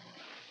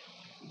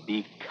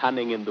 Be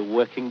cunning in the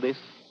working this,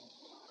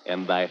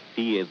 and thy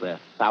fee is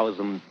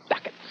 1,000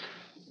 ducats.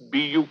 Be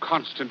you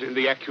constant in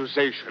the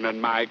accusation,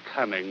 and my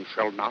cunning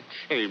shall not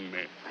shame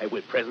me. I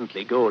will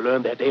presently go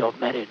learn their day of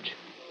marriage.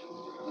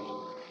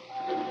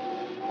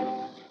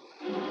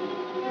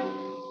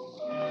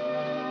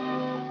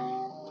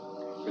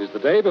 It is the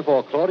day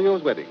before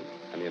Claudio's wedding,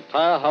 and the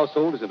entire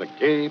household is in a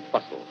gay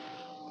bustle.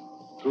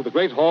 Through the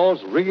great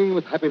halls, ringing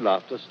with happy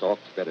laughter,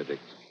 stalks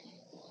Benedict,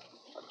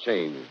 a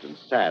changed and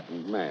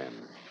saddened man.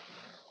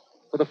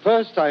 For the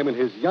first time in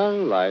his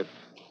young life,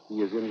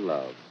 he is in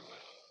love.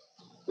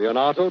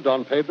 Leonato,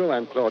 Don Pedro,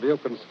 and Claudio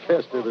can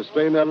scarcely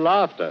restrain their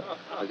laughter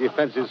as he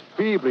fences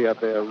feebly at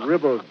their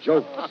ribald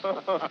jokes.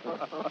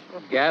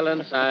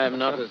 Gallants, I am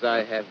not as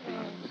I have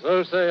been.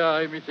 So say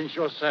I, methinks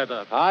you're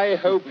sadder. I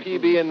hope he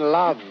be in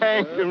love.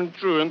 Hang him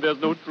true, and there's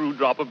no true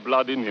drop of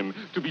blood in him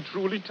to be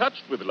truly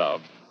touched with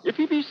love. If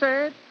he be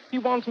sad, he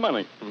wants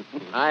money.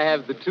 I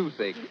have the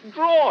toothache.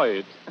 Draw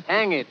it.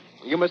 Hang it.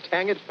 You must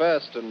hang it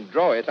first and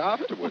draw it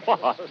afterwards.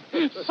 What?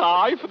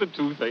 Sigh for the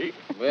toothache?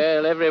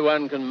 Well,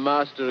 everyone can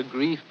master a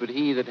grief, but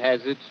he that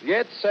has it.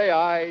 Yet say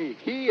I,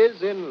 he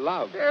is in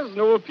love. There's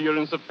no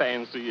appearance of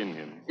fancy in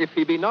him. If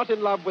he be not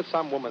in love with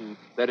some woman,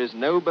 there is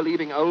no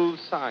believing old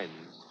signs.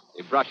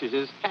 He brushes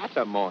his hat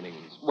o'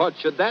 mornings. What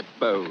should that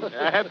bode?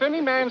 Hath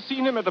any man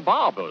seen him at the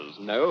barber's?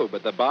 No,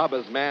 but the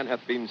barber's man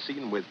hath been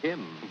seen with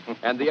him.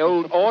 And the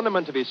old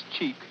ornament of his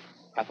cheek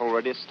hath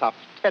already stuffed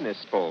tennis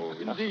balls.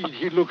 Indeed,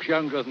 he looks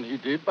younger than he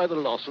did by the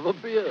loss of a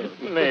beard.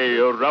 Nay,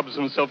 rubs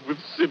himself with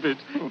civet.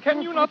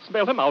 Can you not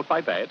smell him out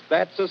by that?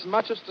 That's as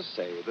much as to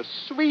say the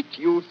sweet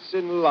youth's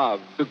in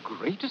love. The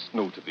greatest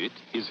note of it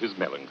is his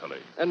melancholy.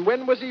 And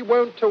when was he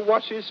wont to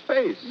wash his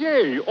face?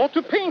 Yea, or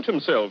to paint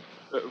himself,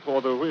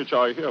 for the which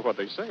I hear what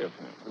they say of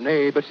him.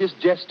 Nay, but his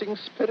jesting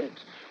spirit,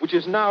 which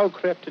is now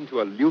crept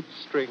into a lute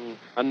string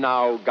and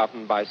now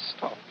governed by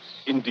stops.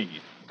 Indeed,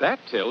 that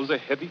tells a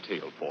heavy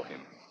tale for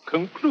him.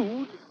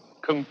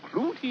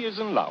 Conclude he is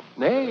in love.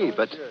 Nay,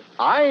 but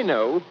I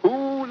know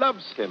who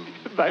loves him.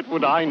 That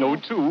would I know,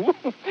 too.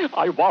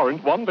 I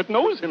warrant one that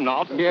knows him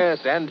not. Yes,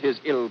 and his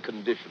ill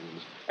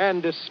conditions,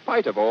 and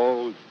despite of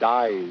all,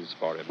 dies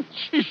for him.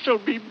 She shall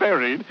be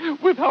buried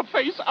with her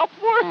face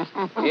upward.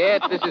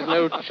 Yet this is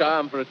no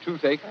charm for a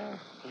toothache.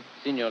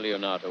 Signor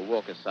Leonato,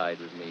 walk aside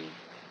with me.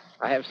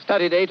 I have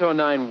studied 8 or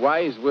 9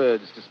 wise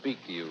words to speak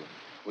to you,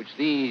 which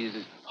these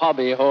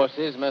hobby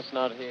horses must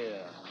not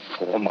hear.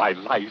 For my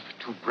life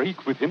to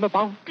break with him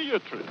about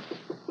Beatrice.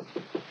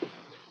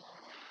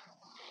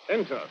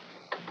 Enter.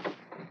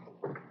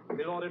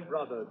 My lord and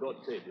brother, God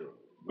save you.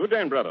 Good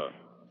day, brother.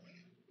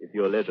 If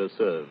your leisure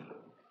served,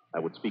 I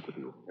would speak with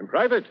you. In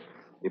private?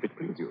 If it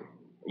please you.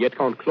 Yet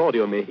Count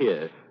Claudio may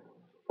hear,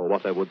 for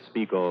what I would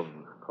speak of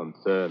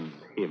concerns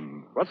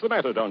him. What's the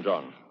matter, Don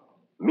John?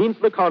 Means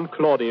the Count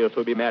Claudio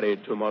to be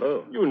married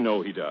tomorrow? You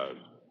know he does.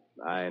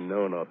 I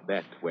know not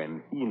that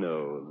when he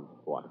knows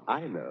what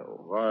I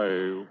know.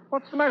 Why,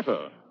 what's the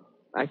matter?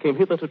 I came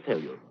hither to tell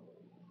you.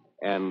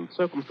 And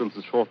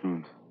circumstances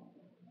shortened,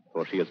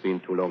 for she has been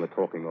too long a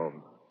talking of.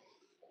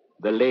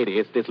 The lady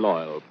is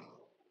disloyal.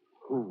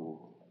 Who?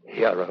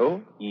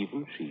 Hero?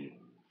 Even she.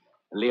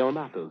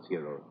 Leonato's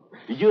hero.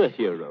 Your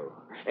hero.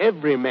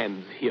 Every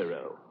man's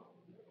hero.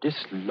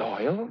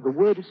 Disloyal? The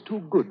word is too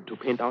good to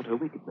paint out her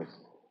wickedness.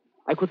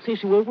 I could say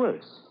she were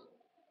worse.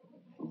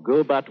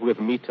 Go but with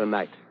me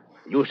tonight.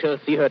 You shall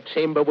see her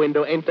chamber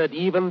window entered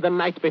even the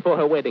night before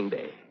her wedding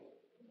day.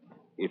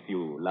 If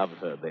you love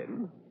her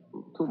then,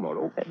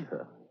 tomorrow wed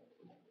her.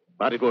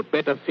 But it would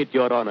better fit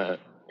your honor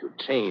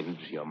to change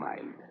your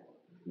mind.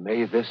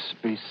 May this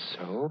be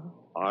so?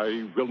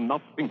 I will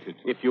not think it.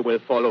 If you will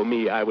follow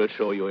me, I will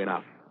show you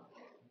enough.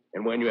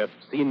 And when you have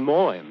seen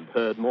more and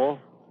heard more,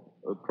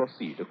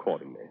 proceed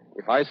accordingly.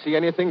 If I see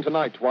anything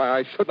tonight why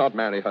I should not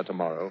marry her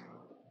tomorrow,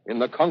 in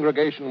the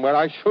congregation where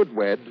I should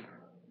wed,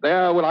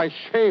 there will I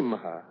shame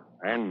her.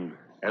 And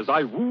as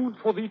I wooed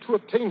for thee to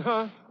obtain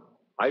her,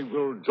 I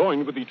will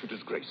join with thee to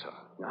disgrace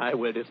her. I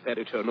will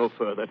disparage her no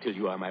further till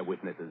you are my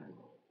witnesses.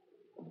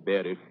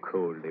 Bear it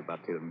coldly but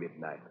till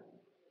midnight,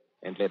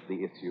 and let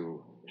the issue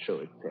show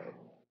itself.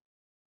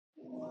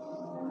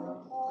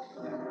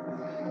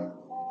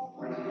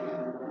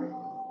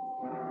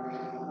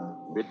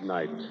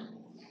 Midnight,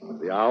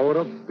 the hour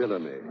of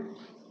villainy.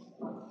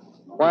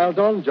 While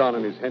Don John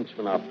and his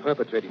henchmen are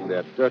perpetrating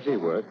their dirty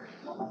work,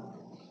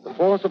 the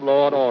force of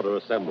law and order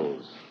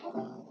assembles.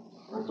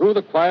 Through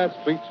the quiet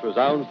streets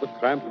resounds the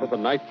tramp of the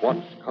night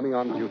watch coming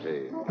on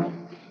duty.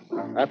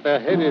 At their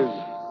head is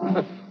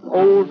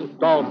old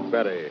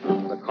Dogberry,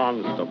 the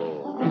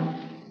constable.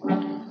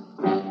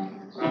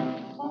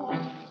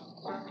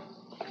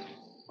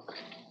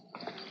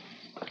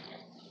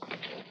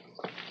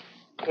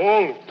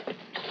 All,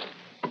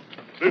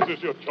 this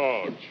is your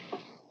charge.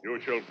 You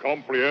shall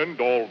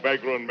comprehend all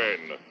vagrant men.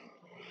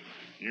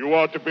 You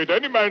are to bid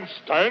any man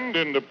stand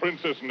in the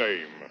prince's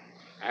name.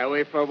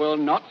 However, will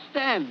not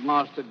stand,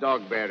 Master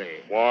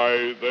Dogberry.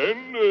 Why,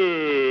 then,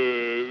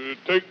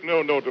 take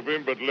no note of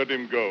him, but let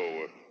him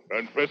go.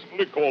 And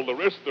presently call the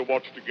rest of the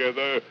watch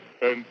together,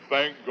 and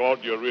thank God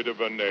you're rid of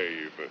a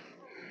knave.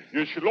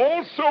 You shall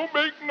also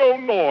make no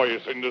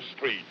noise in the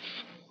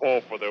streets,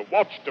 for the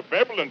watch to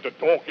babble and to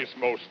talk is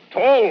most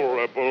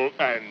tolerable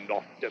and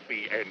not to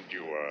be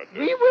endured.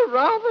 We will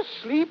rather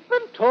sleep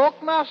than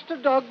talk, Master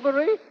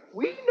Dogberry.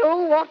 We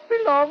know what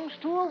belongs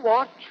to a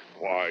watch.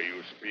 Why,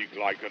 you speak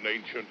like an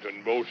ancient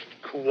and most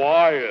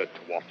quiet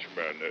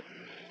watchman.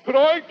 But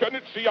I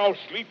cannot see how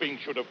sleeping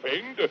should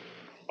offend.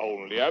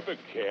 Only have a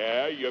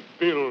care your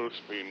bills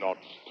be not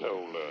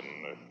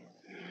stolen.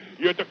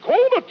 You're to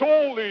call at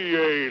all the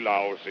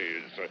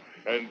alehouses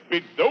and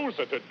bid those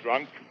that are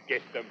drunk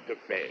get them to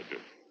bed.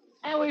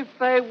 How if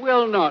they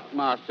will not,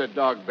 Master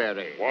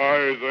Dogberry?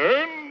 Why,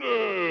 then,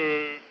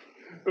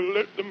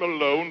 let them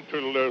alone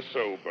till they're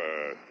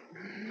sober.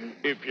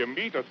 If you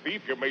meet a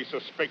thief, you may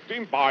suspect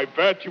him by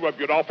virtue of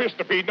your office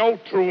to be no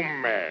true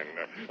man.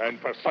 And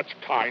for such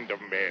kind of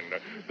men,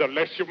 the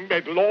less you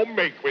meddle or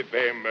make with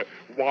them,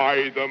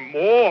 why, the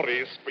more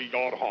is for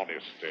your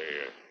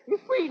honesty.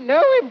 If we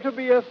know him to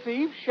be a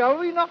thief, shall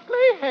we not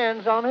lay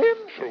hands on him?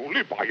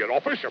 Truly, by your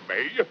office you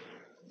may.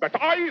 But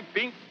I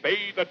think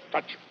they that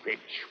touch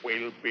pitch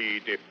will be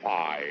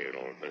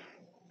defiled.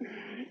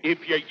 If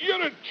you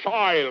hear a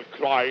child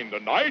cry in the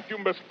night, you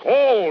must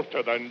call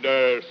to the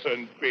nurse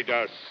and bid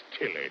her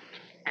still it.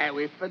 How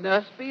if the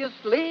nurse be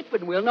asleep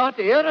and will not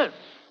hear us?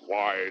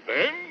 Why,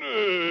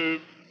 then,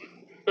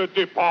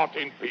 depart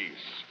in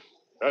peace,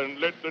 and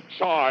let the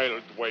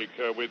child wake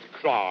her with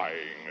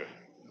crying.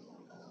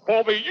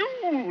 For the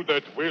ewe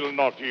that will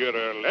not hear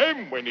her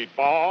lamb when it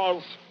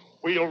bars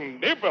will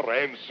never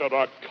answer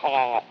a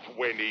calf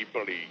when he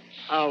bleats.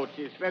 Oh,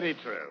 'tis very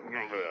true.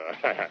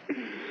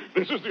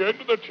 This is the end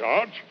of the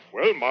charge.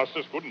 Well,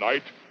 masters, good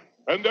night.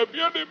 And if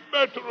you any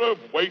matter of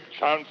weight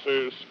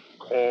chances,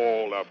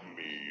 call of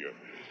me.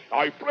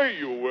 I pray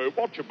you,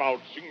 watch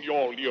about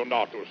Signor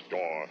Leonato's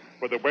door.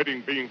 For the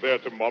wedding being there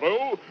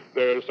tomorrow,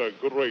 there's a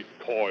great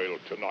coil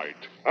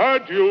tonight.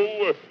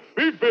 Adieu.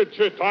 Be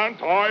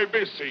vigilant, I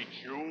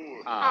beseech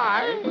you.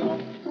 Aye.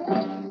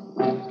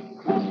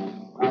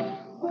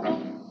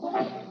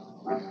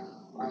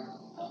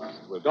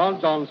 Will Don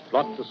John's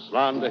plot to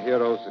slander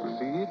hero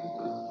succeed?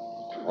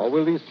 Or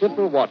will these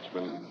simple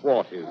watchmen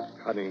thwart his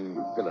cunning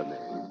villainy?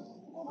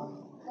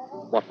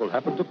 What will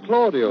happen to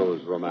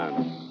Claudio's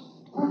romance?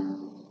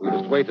 We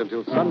must wait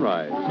until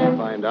sunrise to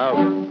find out.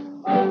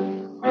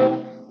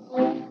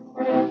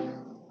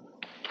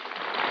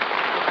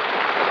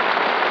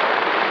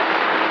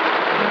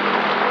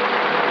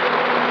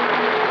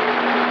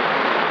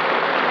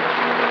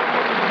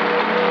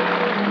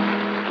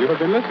 You have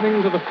been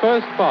listening to the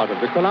first part of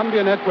the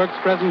Columbia Network's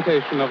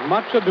presentation of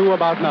Much Ado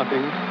About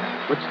Nothing,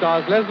 which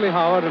stars Leslie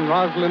Howard and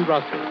Rosalind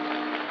Russell.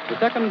 The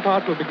second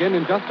part will begin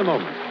in just a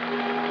moment.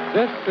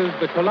 This is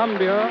the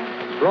Columbia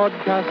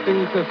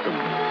Broadcasting System.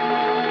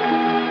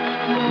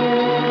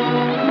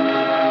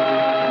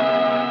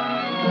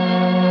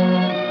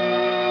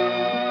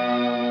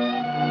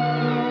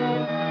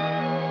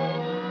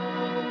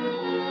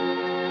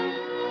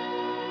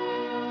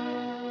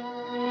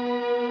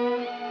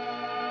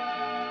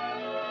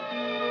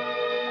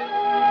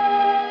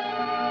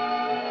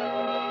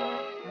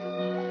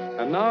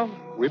 And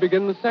now we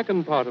begin the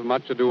second part of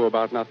Much Ado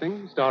About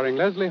Nothing, starring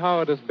Leslie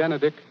Howard as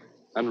Benedick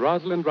and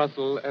Rosalind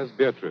Russell as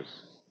Beatrice.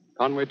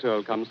 Conway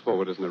Turl comes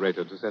forward as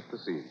narrator to set the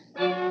scene.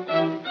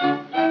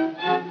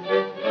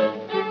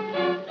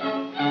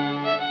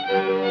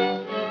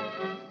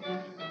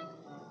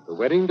 The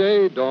wedding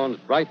day dawns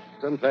bright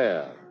and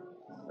fair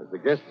as the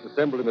guests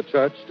assemble in the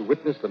church to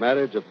witness the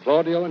marriage of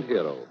Claudio and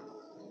Hero.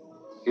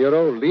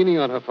 Hero, leaning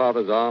on her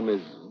father's arm,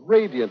 is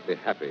radiantly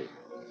happy,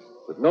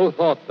 with no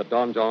thought that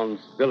Don John's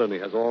villainy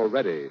has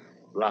already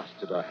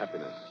blasted her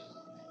happiness.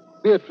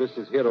 Beatrice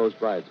is Hero's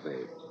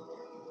bridesmaid.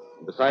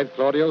 And beside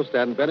Claudio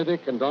stand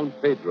Benedick and Don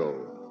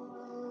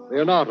Pedro.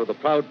 Leonato, the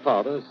proud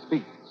father,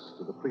 speaks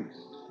to the priest.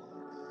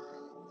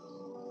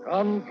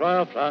 Come,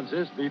 Friar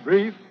Francis, be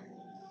brief.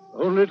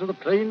 Only to the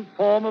plain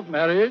form of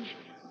marriage,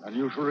 and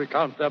you shall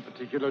recount their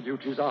particular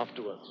duties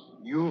afterwards.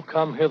 You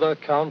come hither,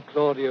 Count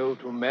Claudio,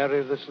 to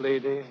marry this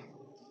lady?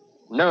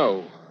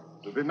 No.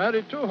 To be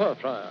married to her,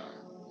 Friar.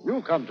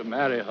 You come to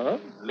marry her.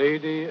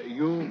 Lady,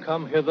 you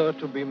come hither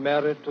to be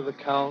married to the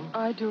Count?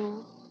 I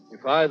do.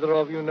 If either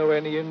of you know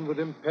any inward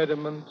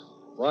impediment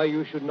why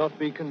you should not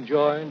be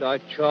conjoined, I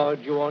charge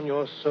you on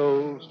your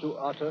souls to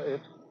utter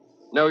it.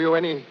 Know you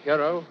any,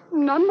 Hero?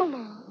 None, my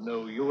lord.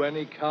 Know you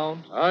any,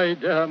 Count? I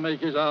dare make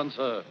his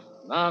answer.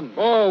 None.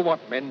 Oh, what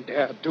men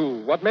dare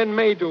do, what men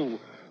may do,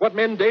 what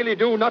men daily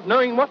do, not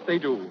knowing what they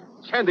do.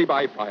 Stand thee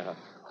by, Friar.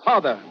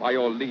 Father, by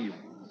your leave,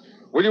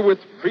 will you with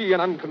free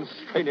and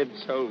unconstrained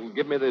soul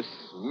give me this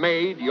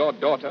maid, your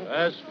daughter?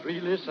 As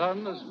freely,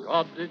 son, as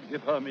God did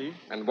give her me.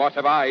 And what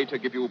have I to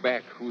give you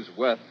back whose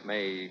worth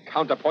may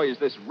counterpoise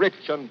this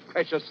rich and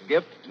precious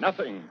gift?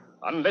 Nothing,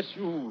 unless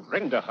you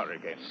render her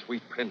again.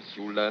 Sweet prince,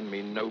 you learn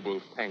me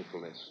noble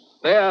thankfulness.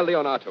 There,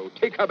 Leonato,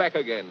 take her back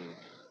again.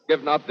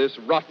 Give not this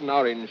rotten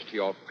orange to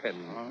your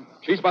pen.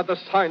 She's but the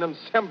sign and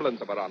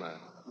semblance of her honor.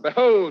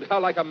 Behold how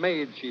like a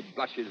maid she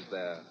blushes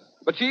there.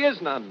 But she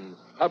is none.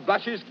 Her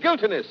blush is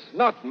guiltiness,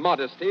 not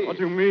modesty. What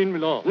do you mean, my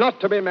lord? Not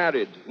to be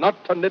married,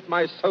 not to knit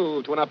my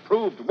soul to an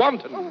approved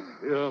wanton.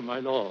 Here, my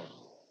lord,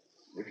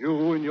 if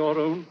you, in your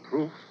own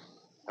proof,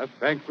 have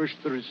vanquished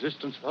the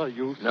resistance of her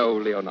youth... No,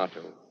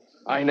 Leonato.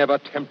 I never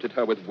tempted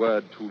her with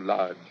word too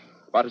large,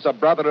 but as a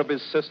brother of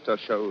his sister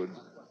showed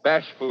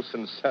bashful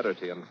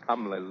sincerity and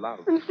comely love.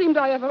 And seemed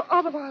I ever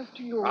otherwise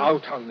to you?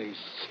 Out on thee,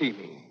 see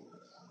me.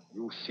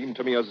 You seem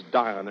to me as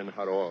Dian in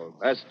her orb,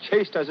 as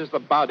chaste as is the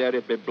bud ere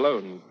it be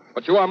blown.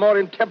 But you are more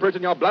intemperate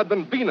in your blood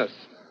than Venus,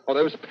 or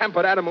those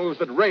pampered animals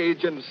that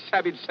rage in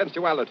savage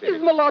sensuality.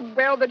 Is my lord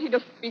well that he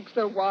does speak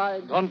so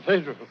wide? Don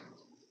Pedro,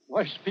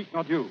 why speak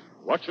not you?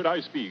 What should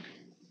I speak?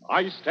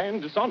 I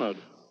stand dishonored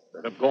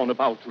that have gone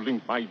about to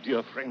link my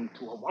dear friend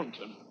to a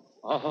wanton.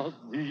 Are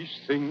these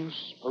things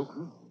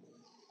spoken?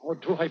 Or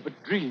do I but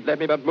dream? Let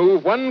me but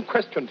move one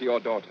question to your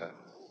daughter,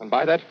 and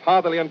by that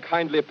fatherly and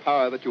kindly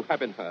power that you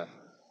have in her,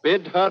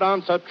 bid her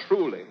answer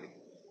truly.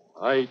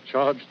 I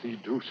charge thee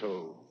do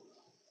so,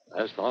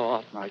 as thou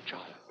art my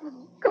child.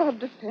 God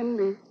defend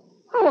me.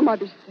 How am I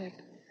beset?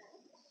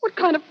 What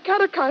kind of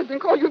catechizing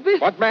call you this?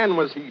 What man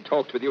was he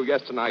talked with you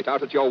yesternight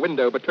out at your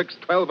window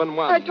betwixt 12 and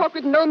 1? I talk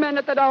with no man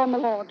at that hour, my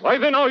lord. Why,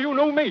 then are you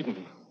no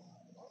maiden?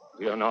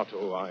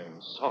 Leonato, I am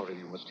sorry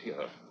you must hear.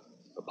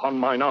 Upon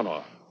mine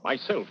honor,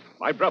 myself,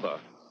 my brother,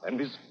 and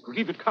his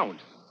grieved count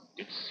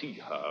did see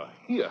her,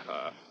 hear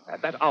her,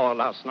 at that hour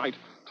last night,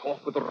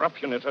 talk with a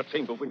ruffian at her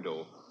chamber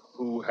window,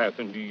 who hath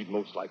indeed,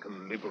 most like a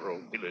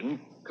liberal villain,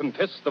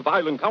 confessed the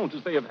vile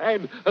encounters they have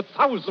had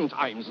 1,000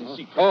 times in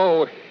secret.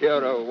 Oh,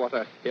 hero, what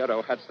a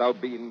hero hadst thou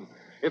been,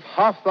 if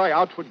half thy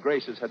outward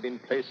graces had been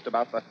placed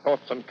about the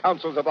thoughts and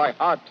counsels of thy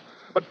heart.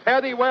 But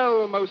fare thee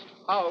well, most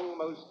foul,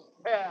 most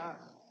fair.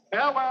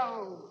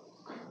 Farewell.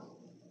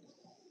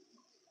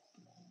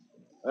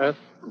 Hath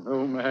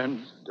no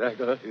man's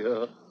dagger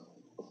here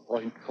a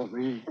point for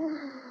me?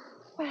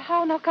 Why,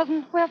 how now,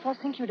 cousin? Wherefore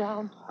sink you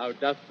down? How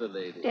doth the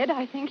lady? Dead,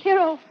 I think.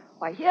 Hero.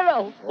 Why,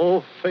 Hero.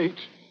 O fate,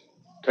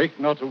 take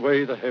not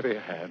away the heavy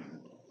hand.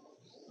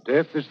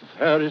 Death is the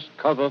fairest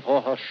cover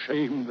for her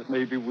shame that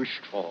may be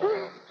wished for.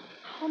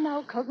 How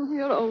now, cousin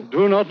Hero?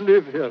 Do not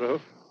live,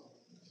 Hero.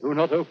 Do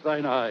not ope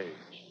thine eyes.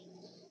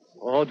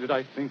 Or did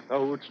I think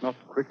thou wouldst not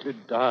quickly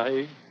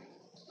die?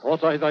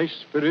 Thought I thy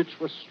spirits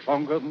were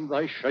stronger than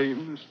thy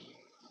shames,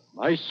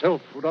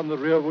 myself would on the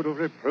rearward of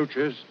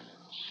reproaches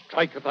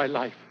strike at thy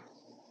life.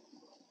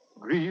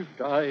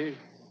 Grieved I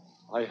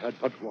had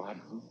but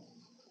one.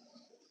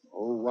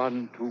 Oh,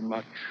 one too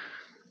much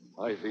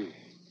by thee.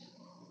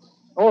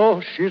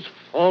 Oh, she's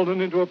fallen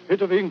into a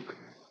pit of ink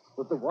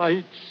that the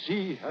wide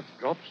sea hath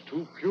drops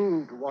too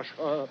few to wash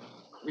her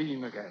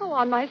clean again. Oh,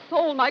 on my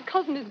soul, my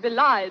cousin is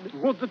belied.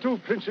 Would the two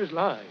princes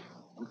lie,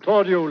 and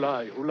Claudio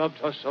lie, who loved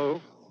her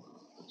so?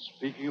 But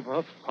speaking of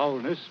her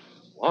foulness,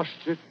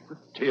 washed it with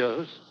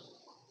tears.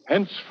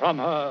 Hence from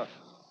her,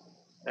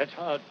 let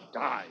her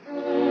die.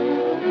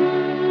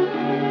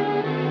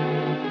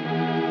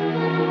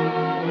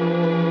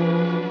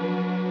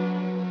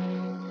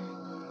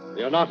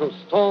 Leonato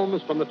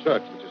storms from the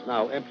church, which is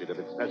now emptied of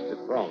its festive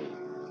throng.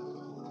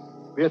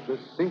 Beatrice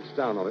sinks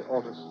down on the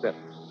altar steps.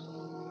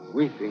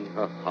 weeping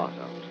her heart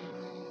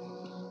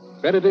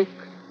out. Benedick,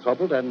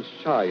 troubled and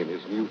shy in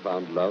his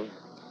newfound love,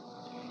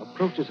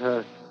 approaches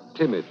her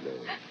timidly.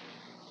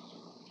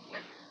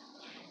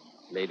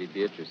 Lady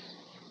Beatrice,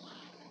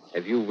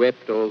 have you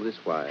wept all this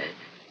while?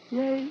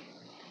 Yea,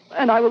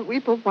 and I will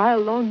weep a while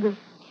longer.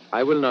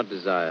 I will not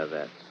desire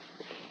that.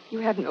 You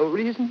have no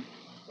reason.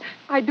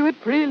 I do it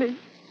freely.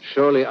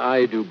 Surely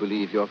I do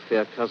believe your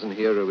fair cousin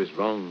Hero is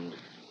wronged.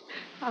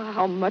 Ah,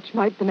 how much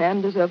might the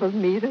man deserve of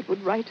me that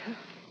would right her?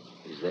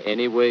 Is there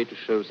any way to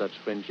show such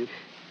friendship?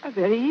 A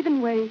very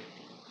even way.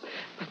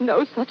 But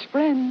no such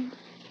friend.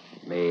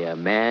 May a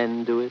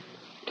man do it?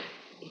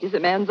 It is a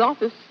man's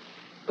office,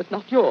 but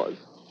not yours.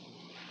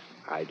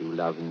 I do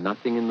love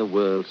nothing in the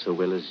world so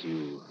well as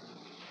you.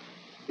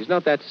 Is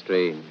not that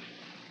strange?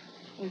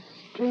 As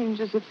strange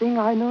as a thing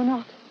I know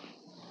not.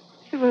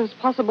 It was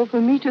possible for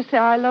me to say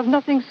I love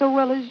nothing so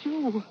well as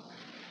you.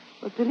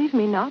 But believe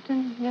me not,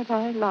 and yet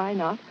I lie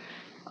not.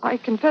 I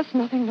confess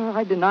nothing, nor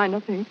I deny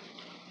nothing.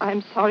 I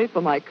am sorry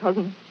for my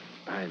cousin.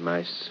 By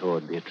my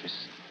sword,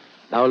 Beatrice,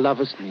 thou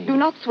lovest me. Do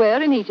not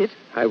swear and eat it.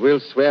 I will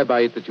swear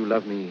by it that you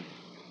love me,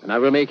 and I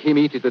will make him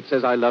eat it that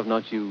says I love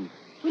not you.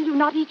 Will you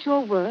not eat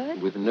your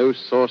word? With no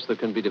sauce that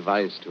can be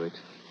devised to it,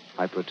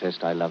 I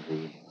protest I love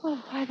thee.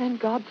 Oh, why then,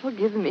 God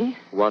forgive me.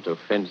 What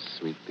offense,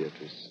 sweet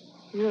Beatrice?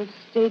 You have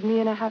stayed me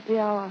in a happy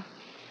hour.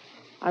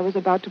 I was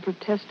about to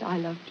protest I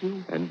loved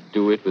you. And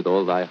do it with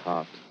all thy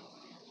heart.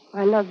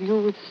 I love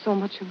you with so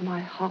much of my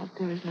heart,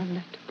 there is none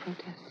left to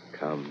protest.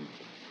 Come,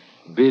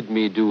 bid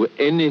me do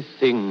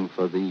anything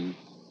for thee.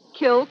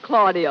 Kill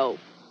Claudio.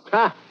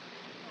 Ha!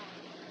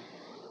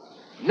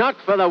 Not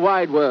for the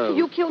wide world.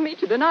 You kill me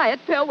to deny it.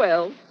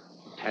 Farewell.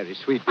 Tarry,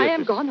 sweet Beatrice. I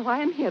am gone. No, I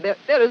am here.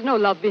 There is no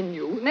love in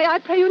you. Nay, I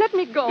pray you, let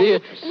me go.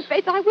 Beatrice. In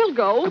faith, I will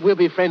go. We'll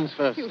be friends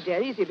first. You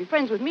dare easier be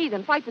friends with me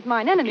than fight with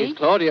mine enemy. Is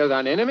Claudio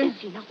thine enemy? Is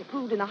he not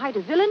approved in the height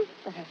of villain,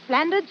 that hath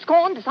slandered,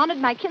 scorned, dishonored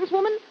my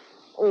kinswoman?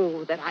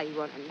 Oh, that I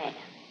were a man.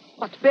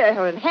 But bear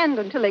her in hand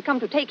until they come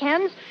to take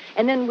hands,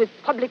 and then with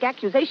public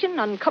accusation,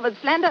 uncovered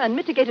slander, and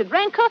mitigated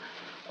rancor.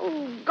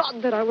 Oh,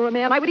 God, that I were a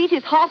man. I would eat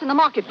his heart in the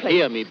marketplace.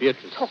 Hear me,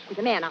 Beatrice. Talk with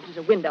a man out of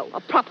the window.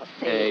 A proper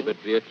saying. Nay, but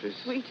Beatrice.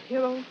 Sweet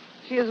hero,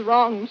 she is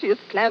wronged. She is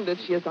slandered.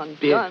 She is undone.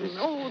 Beatrice.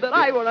 Oh, that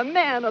I were a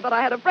man, or that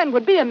I had a friend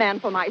would be a man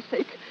for my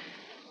sake.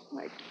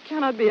 I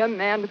cannot be a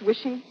man with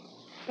wishing.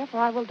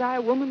 Therefore, I will die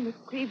a woman with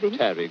grieving.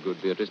 Tarry,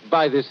 good Beatrice.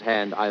 By this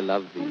hand, I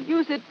love thee. I'll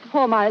use it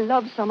for my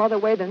love some other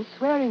way than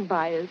swearing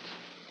by it.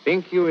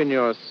 Think you in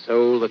your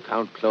soul the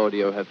Count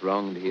Claudio hath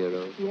wronged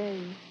Hero?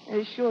 Yea,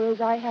 as sure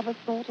as I have a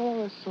thought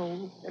or a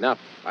soul. Enough.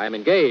 I am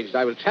engaged.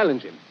 I will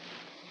challenge him.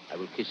 I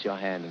will kiss your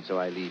hand, and so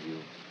I leave you.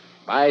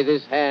 By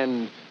this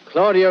hand,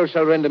 Claudio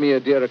shall render me a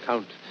dear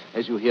account.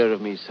 As you hear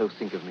of me, so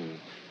think of me,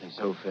 and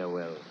so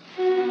farewell.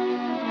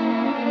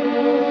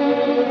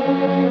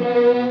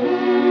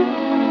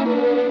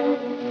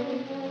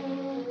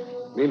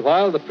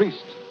 Meanwhile, the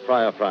priest,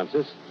 Friar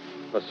Francis,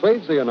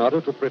 persuades Leonato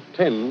to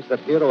pretend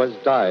that Hero has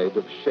died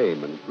of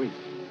shame and grief.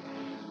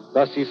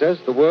 Thus, he says,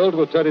 the world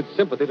will turn its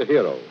sympathy to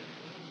Hero,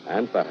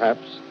 and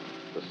perhaps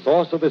the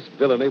source of this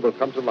villainy will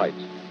come to light.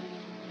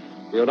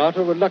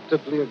 Leonato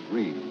reluctantly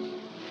agrees,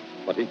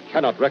 but he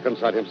cannot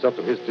reconcile himself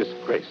to his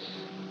disgrace.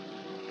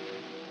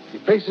 He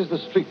paces the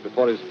street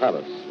before his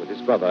palace with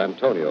his brother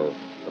Antonio,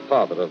 the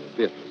father of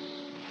Beatrice.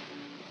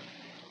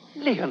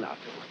 Leonato,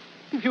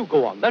 if you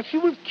go on thus, you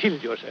will kill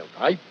yourself.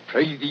 I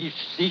pray thee,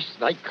 cease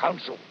thy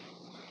counsel.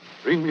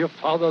 Bring me a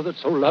father that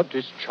so loved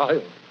his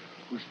child,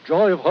 whose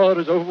joy of heart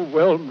is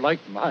overwhelmed like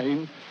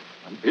mine,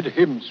 and bid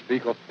him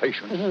speak of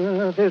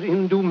patience.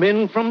 Therein do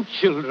men from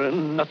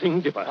children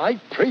nothing differ. I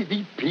pray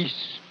thee,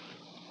 peace.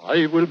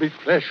 I will be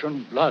flesh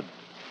and blood.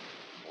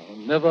 For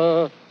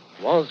never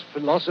was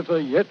philosopher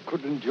yet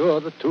could endure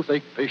the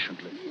toothache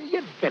patiently.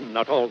 Yet bend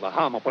not all the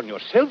harm upon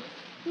yourself.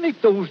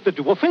 Make those that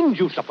do offend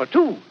you suffer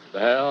too.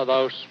 There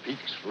thou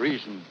speaks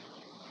reason.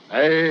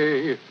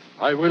 Nay,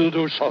 I will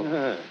do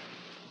so.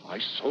 My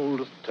soul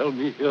doth tell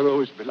me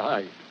Hero is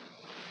belied.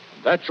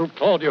 And that shall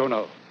Claudio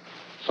know.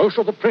 So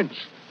shall the prince,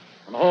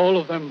 and all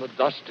of them that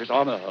thus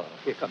dishonor her.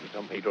 Here comes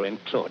Don Pedro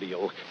and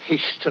Claudio,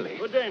 hastily.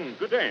 Good day,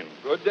 good day.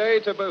 Good day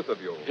to both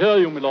of you. Hear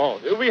you, my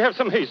lord. We have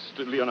some haste,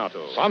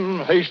 Leonato. Some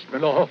haste, my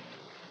lord.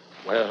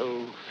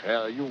 Well,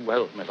 fare you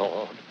well, my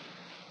lord.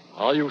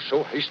 Are you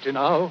so hasty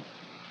now?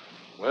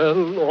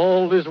 Well,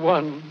 all is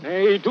one.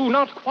 Nay, do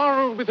not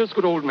quarrel with this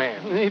good old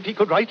man. If he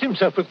could right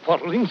himself with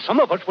quarreling, some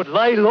of us would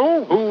lie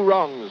low. Who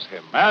wrongs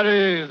him?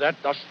 Marry,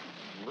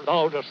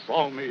 thou dost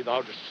wrong me,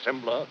 thou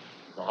dissembler.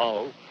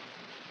 Thou,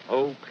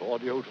 oh,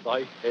 Claudio, to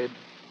thy head,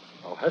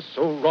 thou hast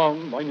so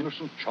wronged mine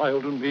innocent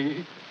child and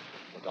me,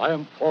 that I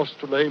am forced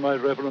to lay my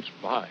reverence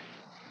by,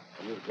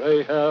 and with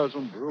gray hairs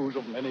and bruise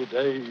of many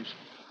days,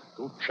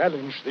 to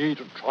challenge thee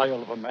to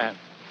trial of a man.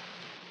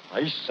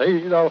 I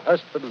say thou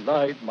hast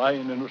belied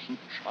mine innocent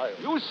child.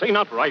 You say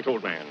not right,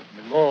 old man.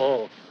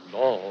 Lord,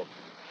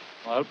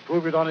 I'll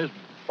prove it on his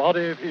body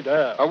if he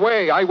dare.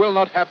 Away, I will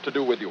not have to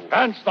do with you.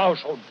 Canst thou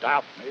so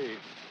daft me?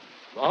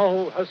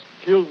 Thou hast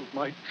killed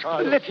my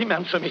child. Let him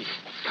answer me.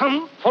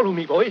 Come, follow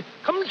me, boy.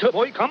 Come, sir,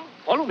 boy, come.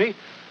 Follow me.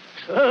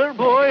 Sir,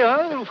 boy,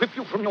 I'll whip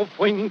you from your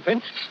foining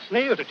fence.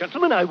 Nay, as a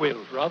gentleman, I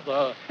will.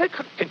 Brother.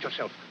 Content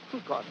yourself.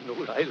 God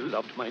knows I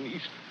loved my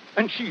niece,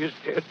 and she is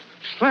dead,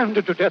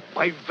 slandered to death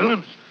by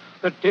villains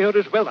that dare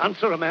as well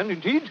answer a man,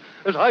 indeed,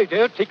 as I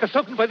dare take a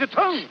serpent by the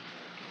tongue.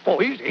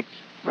 Boys, it's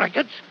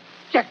braggarts,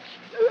 jacks,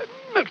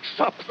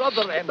 milksops.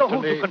 Brother Anthony. The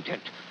whole to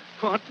content.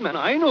 What, man,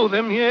 I know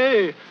them,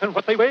 yea, and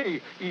what they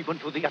weigh, even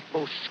to the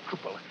utmost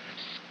scruple.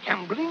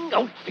 Scambling,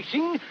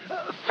 outfishing,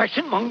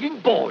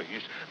 fashion-monging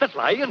boys that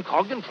lie and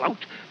cog and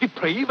flout,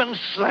 deprave and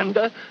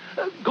slander,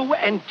 go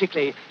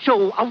antically,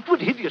 show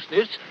outward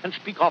hideousness, and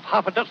speak off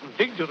half a dozen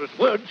dangerous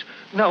words.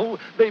 Now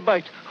they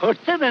might hurt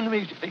their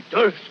enemies if they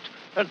durst,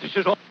 and this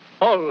is all.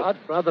 But,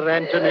 Brother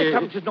Anthony...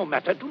 It is no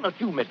matter. Do not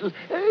you meddle.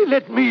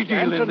 Let me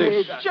deal in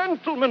this.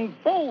 Gentlemen,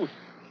 both.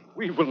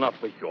 We will not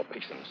wait your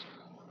patience.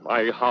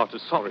 My heart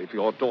is sorry for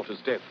your daughter's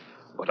death,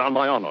 but on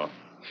my honor,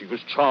 she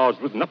was charged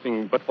with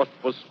nothing but what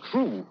was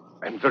true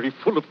and very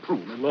full of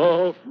proof.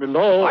 Milord.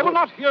 I will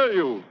not hear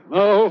you.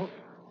 No,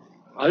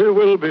 I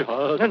will be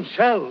heard. And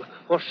shall,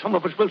 or some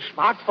of us will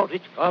smart for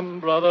it. Come,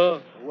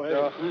 brother.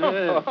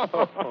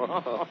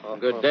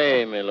 Good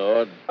day, my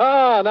lord.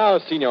 Ah, now,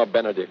 Signor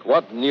Benedick,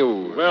 what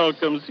news?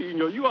 Welcome,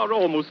 Signor. You are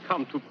almost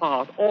come to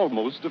part,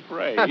 almost a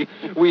fray.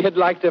 We had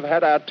like to have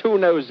had our two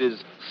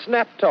noses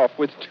snapped off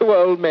with two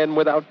old men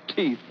without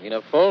teeth. In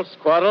a false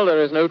quarrel,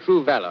 there is no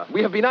true valor.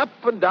 We have been up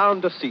and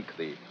down to seek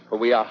thee, for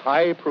we are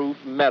high-proof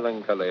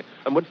melancholy,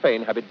 and would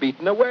fain have it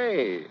beaten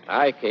away.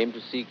 I came to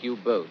seek you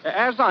both.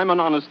 As I'm an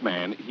honest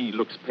man, he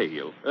looks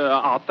pale.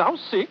 Art thou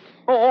sick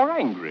or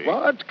angry?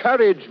 What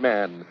courage,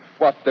 man?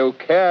 What though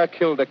care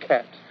killed a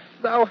cat?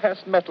 Thou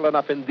hast metal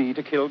enough in thee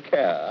to kill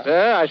care.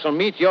 Sir, I shall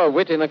meet your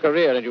wit in a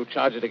career, and you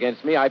charge it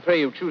against me. I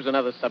pray you choose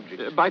another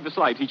subject. By this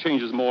light, he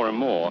changes more and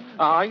more.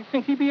 I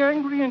think he be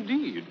angry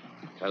indeed.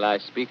 Shall I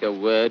speak a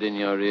word in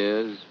your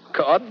ears?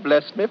 God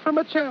bless me from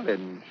a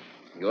challenge.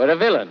 You are a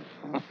villain.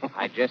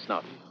 I jest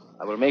not.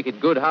 I will make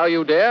it good how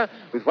you dare,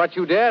 with what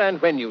you dare,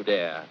 and when you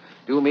dare.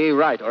 Do me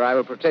right, or I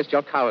will protest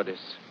your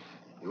cowardice.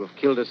 You have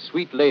killed a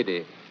sweet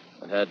lady,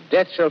 and her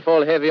death shall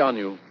fall heavy on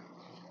you.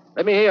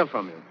 Let me hear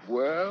from you.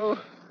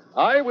 Well,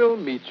 I will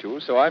meet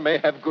you, so I may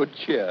have good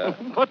cheer.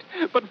 But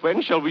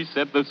when shall we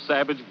set the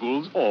savage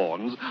bull's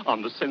horns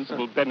on the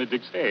sensible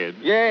Benedick's head?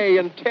 Yea,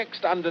 and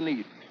text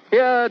underneath.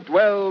 Here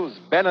dwells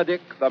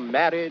Benedick, the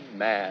married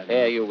man.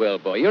 There you will,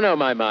 boy. You know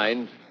my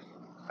mind.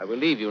 I will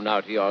leave you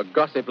now to your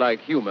gossip-like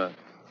humor.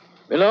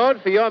 My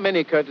lord, for your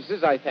many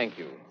courtesies, I thank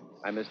you.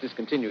 I must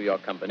discontinue your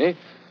company.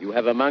 You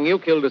have among you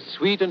killed a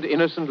sweet and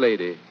innocent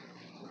lady.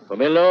 For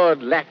my lord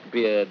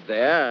Lackbeard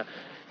there,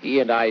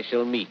 he and I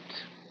shall meet.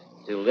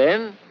 Till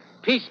then,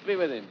 peace be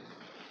with him.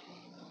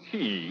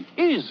 He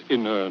is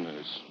in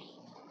earnest.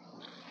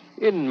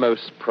 In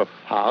most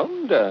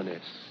profound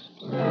earnest.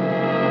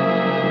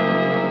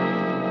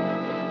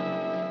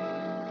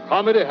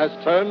 Comedy has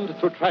turned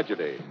to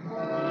tragedy,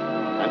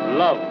 and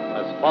love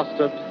has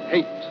fostered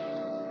hate.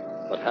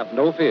 But have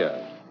no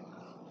fear.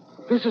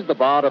 This is the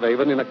Bard of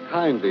Avon in a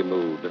kindly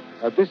mood.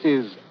 This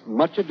is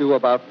Much Ado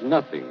About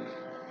Nothing.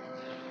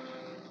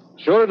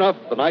 Sure enough,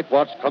 the night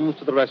watch comes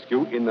to the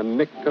rescue in the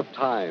nick of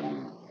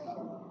time.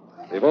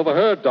 They've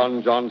overheard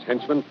Don John's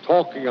henchmen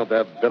talking of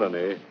their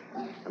villainy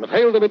and have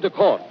haled them into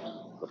court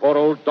before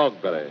old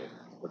Dogberry,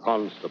 the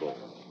constable.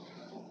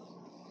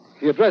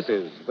 He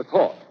addresses the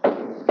court.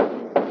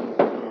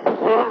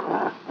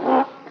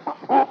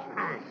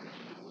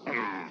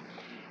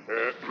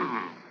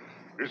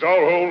 Is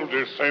our whole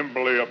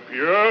assembly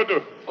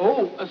appeared?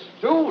 Oh, a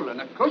stool and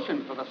a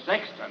cushion for the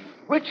sexton.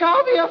 Which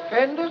are the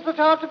offenders that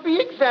are to be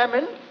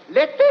examined?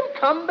 Let them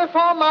come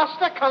before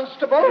Master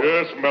Constable.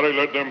 Yes, Mary,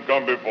 let them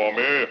come before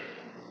me.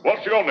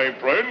 What's your name,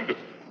 friend?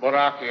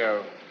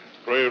 Borachio.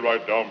 Pray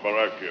write down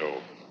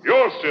Borachio.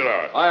 Yours,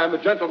 sirrah. I am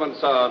a gentleman,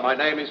 sir. My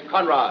name is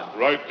Conrad.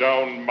 Write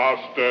down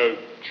Master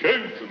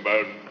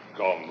Gentleman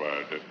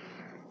Conrad.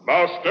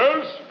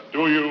 Masters,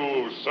 do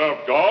you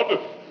serve God?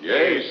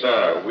 Yea,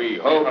 sir, we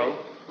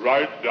hope.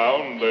 Write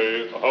down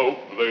they hope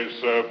they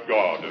serve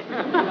God.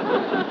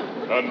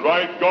 And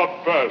write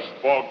God first,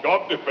 for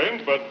God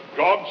defends, but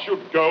God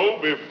should go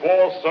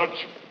before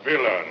such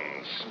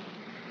villains.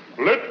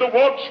 Let the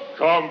watch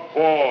come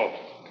forth.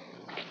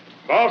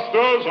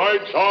 Masters, I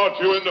charge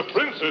you in the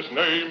prince's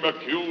name,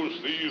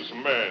 accuse these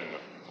men.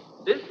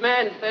 This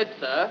man said,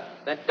 sir,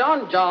 that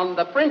Don John,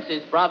 the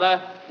prince's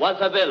brother, was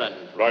a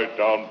villain. Write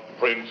down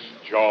Prince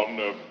John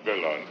a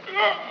villain.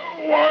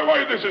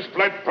 Why, this is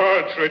flat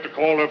perjury to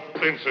call a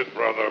prince's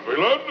brother a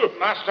villain.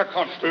 Master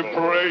Constable.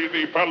 Pray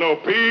thee, fellow,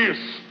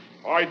 peace.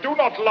 I do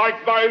not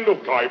like thy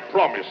look, I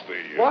promise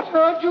thee. What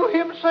heard you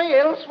him say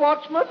else,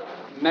 watchman?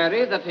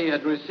 Marry, that he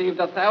had received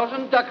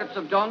 1,000 ducats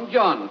of Don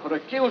John for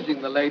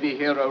accusing the lady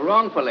hero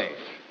wrongfully.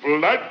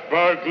 Flat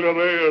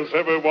burglary as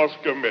ever was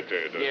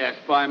committed. Yes,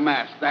 by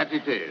mass, that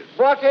it is.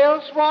 What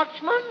else,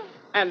 watchman?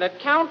 And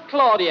that Count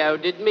Claudio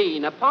did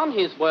mean, upon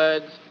his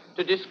words,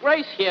 to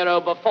disgrace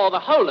hero before the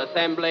whole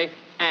assembly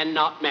and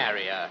not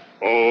marry her.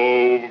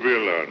 Oh,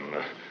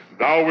 villain.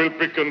 thou wilt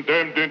be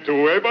condemned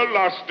into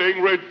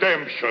everlasting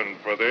redemption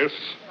for this.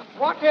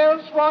 What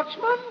else,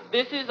 Watchman?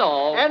 This is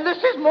all. And this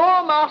is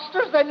more,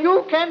 masters, than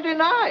you can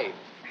deny.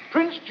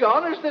 Prince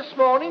John is this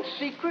morning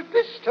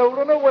secretly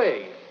stolen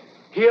away.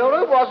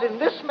 Hero was in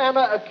this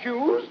manner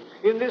accused,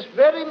 in this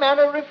very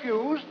manner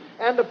refused,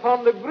 and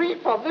upon the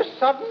grief of this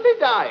suddenly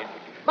died.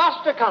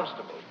 Master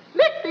Constable,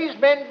 let these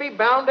men be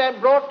bound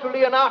and brought to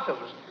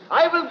Leonato's.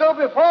 I will go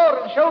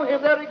before and show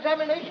him their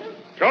examination.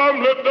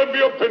 Come, let them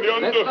be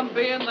opinioned. Let them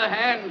be in the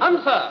hand.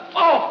 Answer!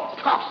 Oh,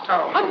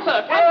 Coxcomb!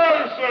 Answer!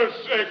 Well, Sir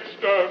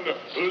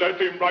Sexton, let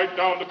him write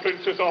down the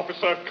prince's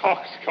officer,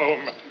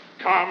 Coxcomb.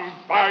 Come,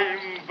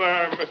 bind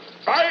them!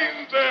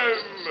 Bind them!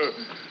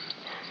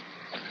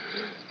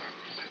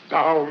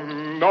 Thou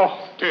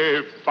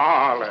naughty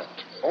varlet.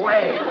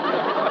 Away!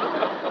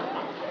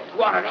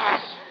 You are an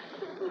ass!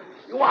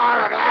 You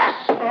are an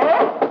ass!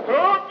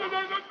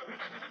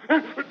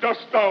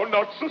 Dost thou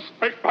not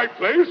suspect my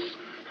place?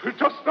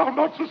 Dost thou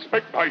not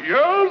suspect my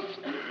years?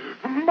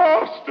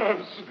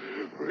 Masters,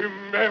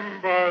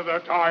 remember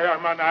that I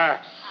am an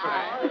ass.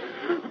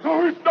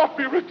 Though it not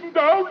be written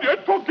down,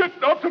 yet forget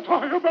not that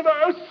I am an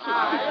ass.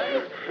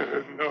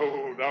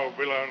 No, thou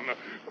villain,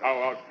 thou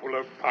art full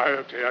of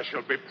piety. I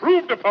shall be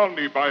proved upon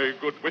thee by a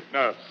good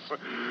witness.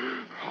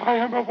 I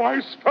am a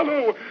wise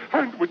fellow,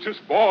 and which is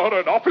more,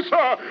 an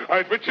officer,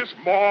 and which is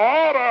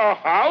more, a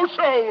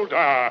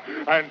householder,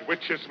 and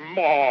which is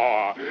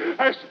more,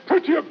 as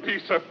pretty a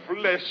piece of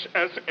flesh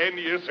as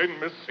any is in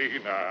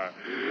Messina,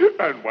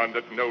 and one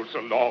that knows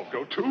the law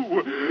go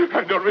to,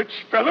 and a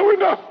rich fellow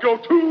enough go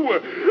to,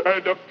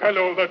 and a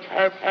fellow that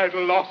hath had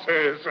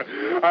losses,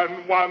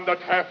 and one that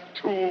hath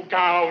 2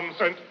 gowns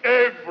and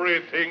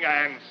everything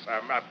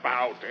handsome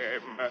about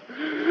him.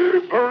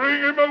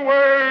 Bring him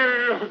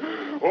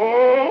away.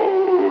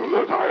 Oh,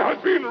 that I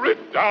had been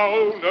rid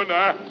down an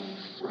ass.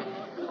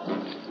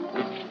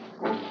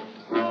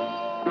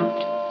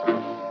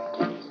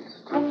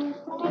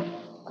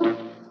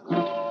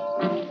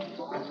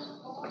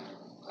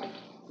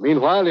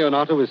 Meanwhile,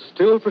 Leonato is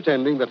still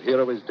pretending that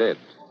Hero is dead.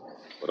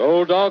 But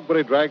old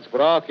Dogberry drags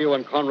Borachio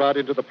and Conrad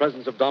into the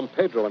presence of Don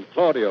Pedro and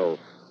Claudio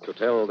to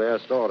tell their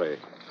story.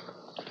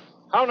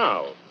 How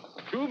now?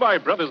 2 my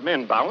brother's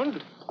men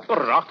bound?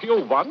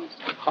 Borachio one?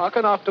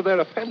 Hearken after their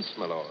offense,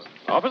 my lord.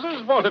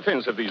 Officers, what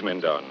offense have these men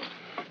done?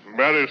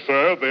 Marry,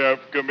 sir, they have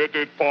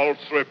committed false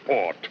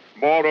report.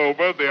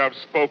 Moreover, they have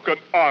spoken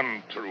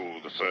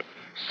untruths.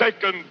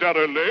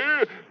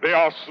 Secondarily, they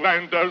are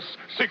slanders.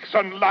 6,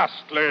 and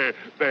lastly,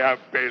 they have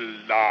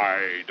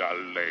belied a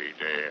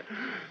lady.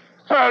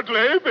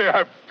 Thirdly, they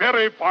have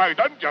verified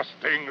unjust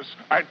things.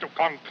 And to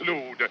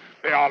conclude,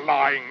 they are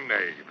lying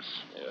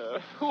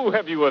knaves. Who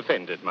have you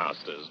offended,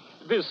 masters?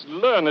 This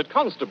learned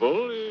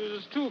constable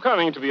is too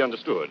cunning to be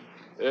understood.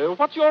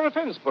 What's your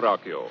offense,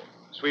 Borachio?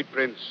 Sweet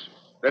prince,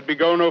 let me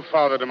go no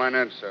farther to mine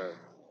answer.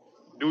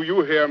 Do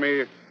you hear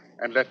me,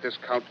 and let this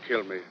count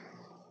kill me?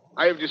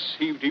 I have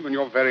deceived even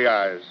your very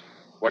eyes.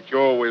 What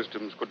your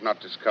wisdoms could not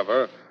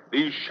discover,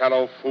 these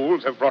shallow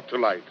fools have brought to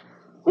light.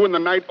 Who in the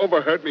night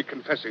overheard me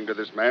confessing to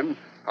this man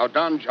how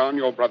Don John,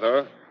 your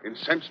brother,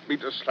 incensed me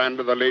to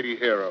slander the Lady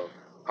Hero.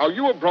 How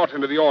you were brought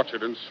into the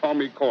orchard and saw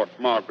me court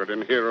Margaret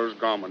in Hero's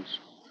garments.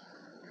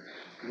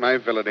 My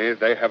villainy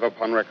they have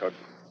upon record,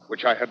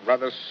 which I had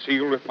rather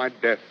seal with my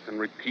death than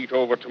repeat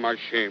over to my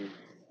shame.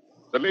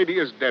 The lady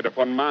is dead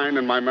upon mine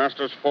and my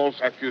master's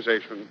false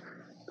accusation.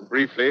 And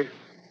briefly,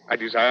 I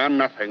desire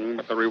nothing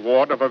but the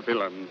reward of a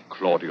villain.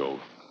 Claudio,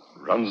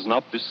 runs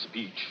not this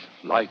speech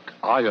like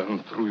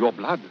iron through your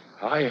blood?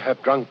 I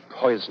have drunk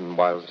poison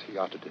whilst he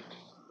uttered it.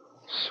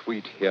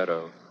 Sweet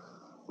Hero,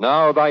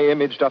 now thy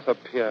image doth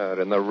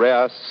appear in the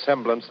rare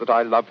semblance that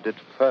I loved it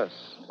first.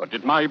 But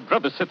did my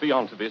brother set thee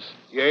on to this?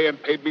 Yea,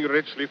 and paid me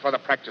richly for the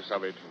practice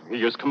of it.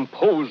 He is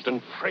composed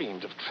and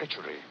framed of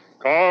treachery.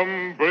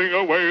 Come, bring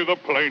away the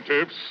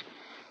plaintiffs.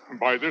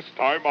 By this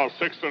time, our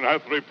sexton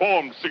hath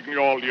reformed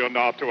Signor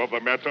Leonato of the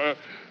matter.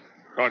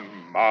 And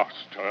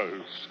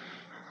masters,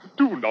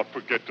 do not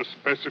forget to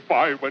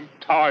specify when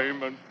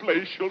time and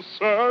place shall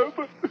serve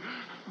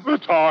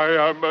that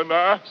I am an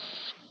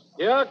ass.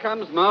 Here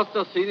comes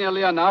Master Signor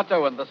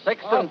Leonato and the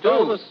sexton Art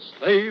thou too. the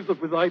slave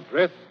that with thy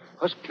breath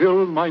hast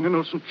killed mine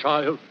innocent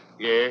child?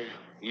 Yea,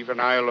 even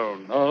I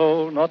alone.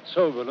 No, not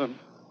so, villain.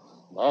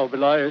 Thou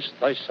beliest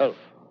thyself.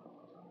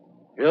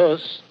 Here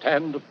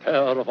stand a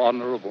pair of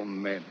honorable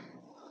men.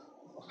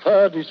 A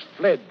third is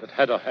fled that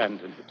had a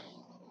hand in it.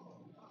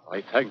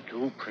 I thank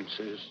you,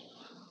 princes,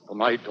 for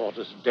my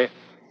daughter's death.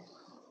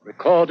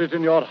 Recorded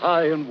in your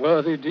high and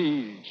worthy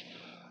deeds.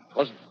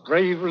 'Twas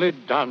bravely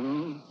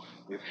done,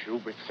 if you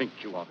bethink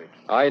you of it.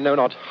 I know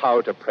not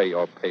how to pray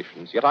your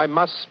patience, yet I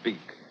must speak.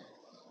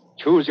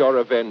 Choose your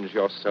revenge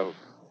yourself.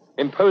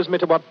 Impose me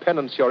to what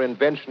penance your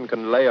invention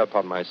can lay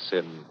upon my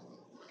sin.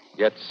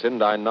 Yet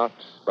sinned I not,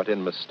 but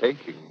in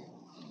mistaking.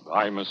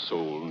 I'm a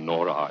soul,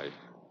 nor I.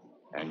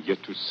 And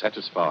yet to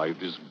satisfy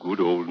this good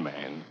old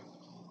man,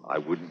 I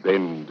would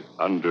bend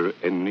under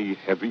any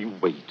heavy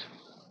weight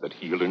that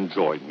he'll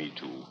enjoin me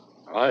to.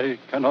 I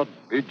cannot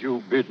bid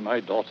you bid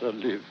my daughter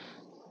live.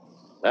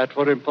 That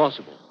were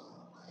impossible.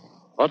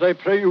 But I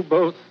pray you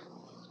both,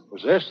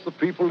 possess the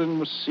people in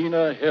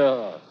Messina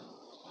here.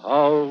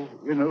 How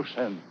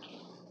innocent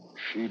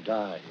she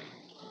died.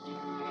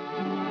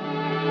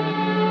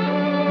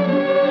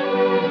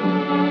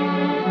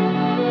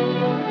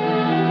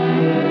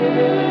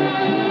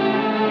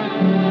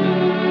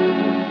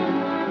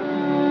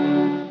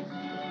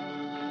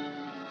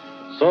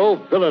 So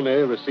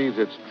villainy receives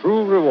its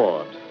true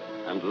reward,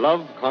 and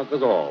love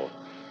conquers all.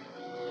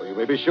 For you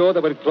may be sure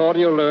that when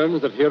Claudio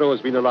learns that Hero has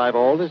been alive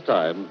all this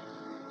time,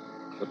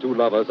 the two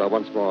lovers are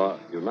once more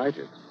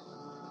united.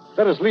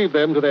 Let us leave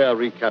them to their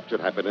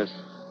recaptured happiness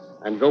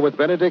and go with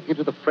Benedick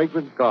into the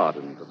fragrant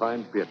garden to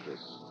find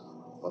Beatrice.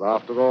 For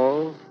after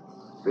all,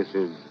 this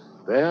is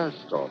their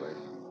story.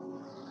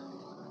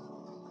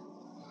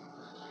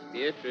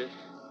 Beatrice.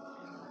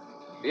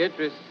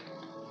 Beatrice.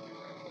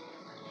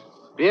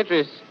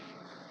 Beatrice.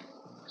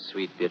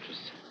 Sweet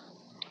Beatrice.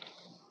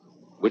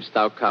 Wouldst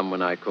thou come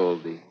when I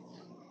called thee?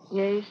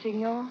 Yea,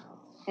 Signor,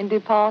 and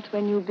depart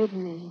when you bid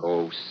me.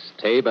 Oh,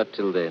 stay but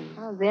till then.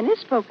 Oh, then is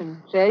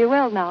spoken. Fare you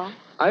well now.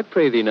 I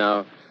pray thee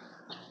now,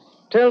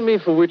 tell me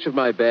for which of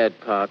my bad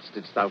parts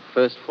didst thou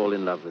first fall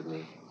in love with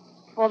me?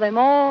 For them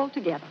all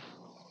together,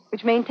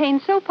 which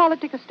maintain so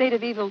politic a state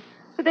of evil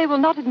that they will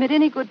not admit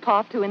any good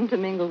part to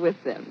intermingle with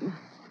them.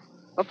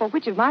 Or for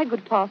which of my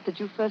good parts did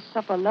you first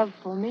suffer love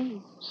for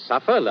me?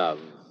 Suffer love?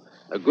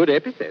 A good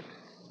epithet.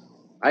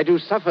 I do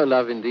suffer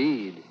love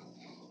indeed,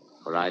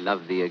 for I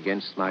love thee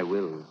against my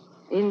will.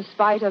 In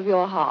spite of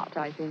your heart,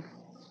 I think.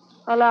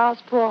 Alas,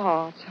 poor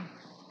heart.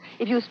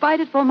 If you spite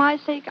it for my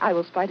sake, I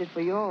will spite it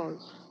for yours.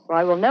 For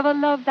I will never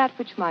love that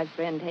which my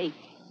friend hates.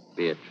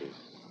 Beatrice.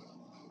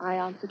 I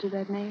answer to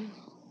that name.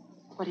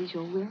 What is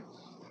your will?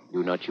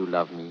 Do not you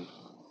love me?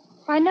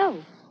 Why,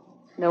 no.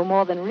 No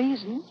more than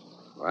reason.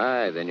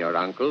 Why, then your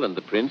uncle and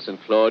the prince and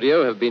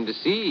Claudio have been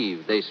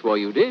deceived. They swore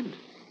you did.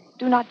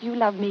 Do not you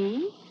love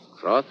me?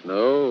 Troth,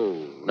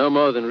 no. No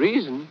more than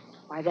reason.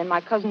 Why, then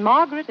my cousin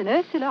Margaret and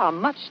Ursula are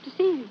much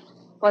deceived.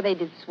 For they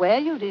did swear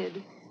you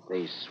did.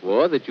 They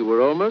swore that you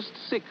were almost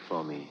sick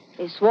for me.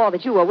 They swore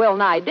that you were well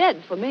nigh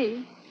dead for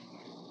me.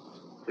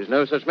 There's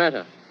no such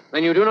matter.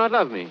 Then you do not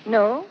love me.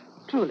 No,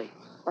 truly,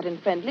 but in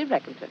friendly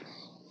recompense.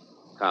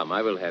 Come,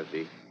 I will have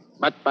thee.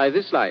 But by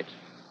this light,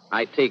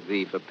 I take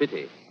thee for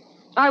pity.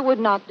 I would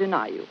not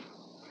deny you.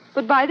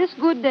 But by this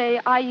good day,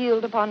 I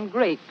yield upon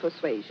great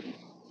persuasion.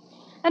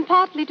 And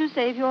partly to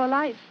save your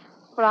life,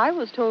 for I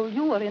was told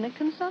you were in a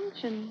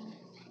consumption.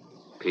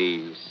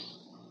 Peace.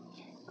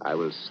 I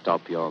will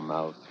stop your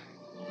mouth.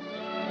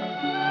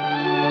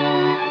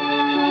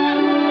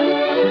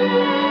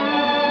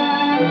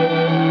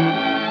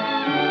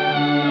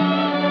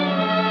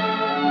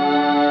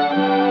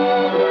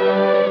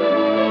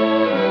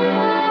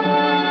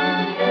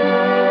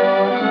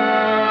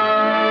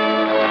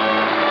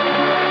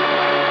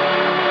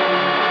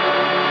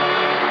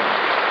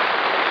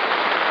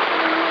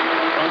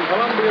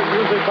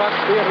 Music Box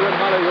Theater in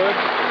Hollywood,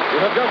 you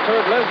have just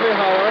heard Leslie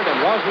Howard and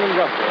Rosalind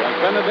Russell as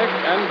Benedick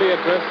and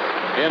Beatrice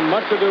in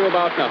Much Ado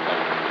About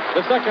Nothing,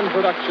 the second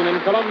production in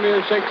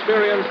Columbia's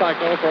Shakespearean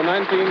cycle for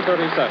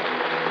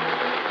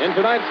 1937. In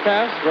tonight's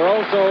cast were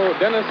also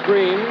Dennis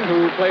Green,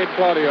 who played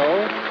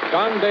Claudio,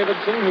 John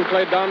Davidson, who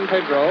played Don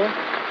Pedro,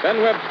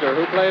 Ben Webster,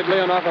 who played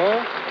Leonato,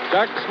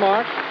 Jack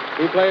Smart,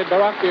 who played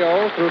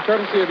Baracchio through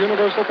courtesy of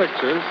Universal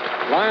Pictures,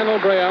 Lionel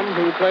Graham,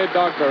 who played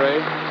Dogberry,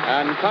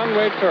 and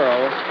Conway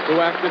Turrell,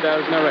 who acted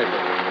as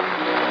narrator.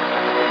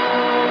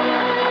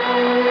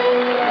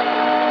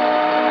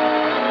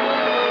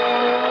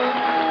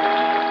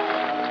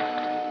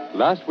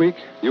 Last week,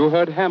 you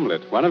heard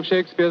Hamlet, one of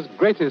Shakespeare's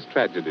greatest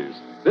tragedies.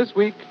 This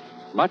week,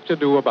 Much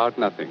Ado About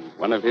Nothing,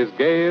 one of his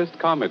gayest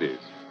comedies.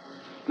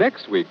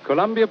 Next week,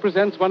 Columbia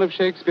presents one of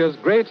Shakespeare's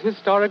great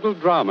historical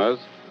dramas,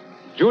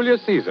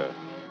 Julius Caesar,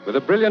 with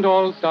a brilliant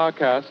all-star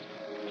cast,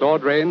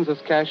 Claude Rains as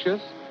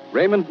Cassius,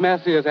 Raymond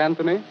Massey as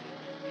Anthony,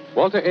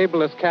 Walter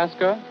Abel as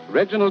Casca,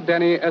 Reginald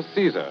Denny as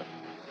Caesar.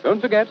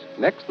 Don't forget,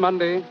 next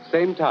Monday,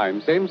 same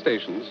time, same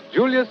stations,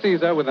 Julius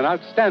Caesar with an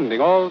outstanding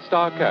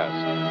all-star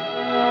cast.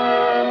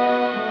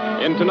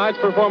 In tonight's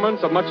performance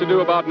of Much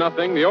Ado About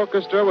Nothing, the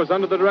orchestra was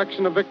under the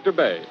direction of Victor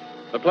Bay.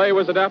 The play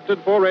was adapted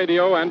for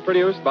radio and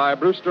produced by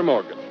Brewster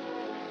Morgan.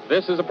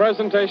 This is a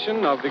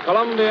presentation of the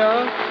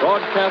Columbia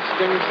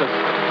Broadcasting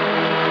System.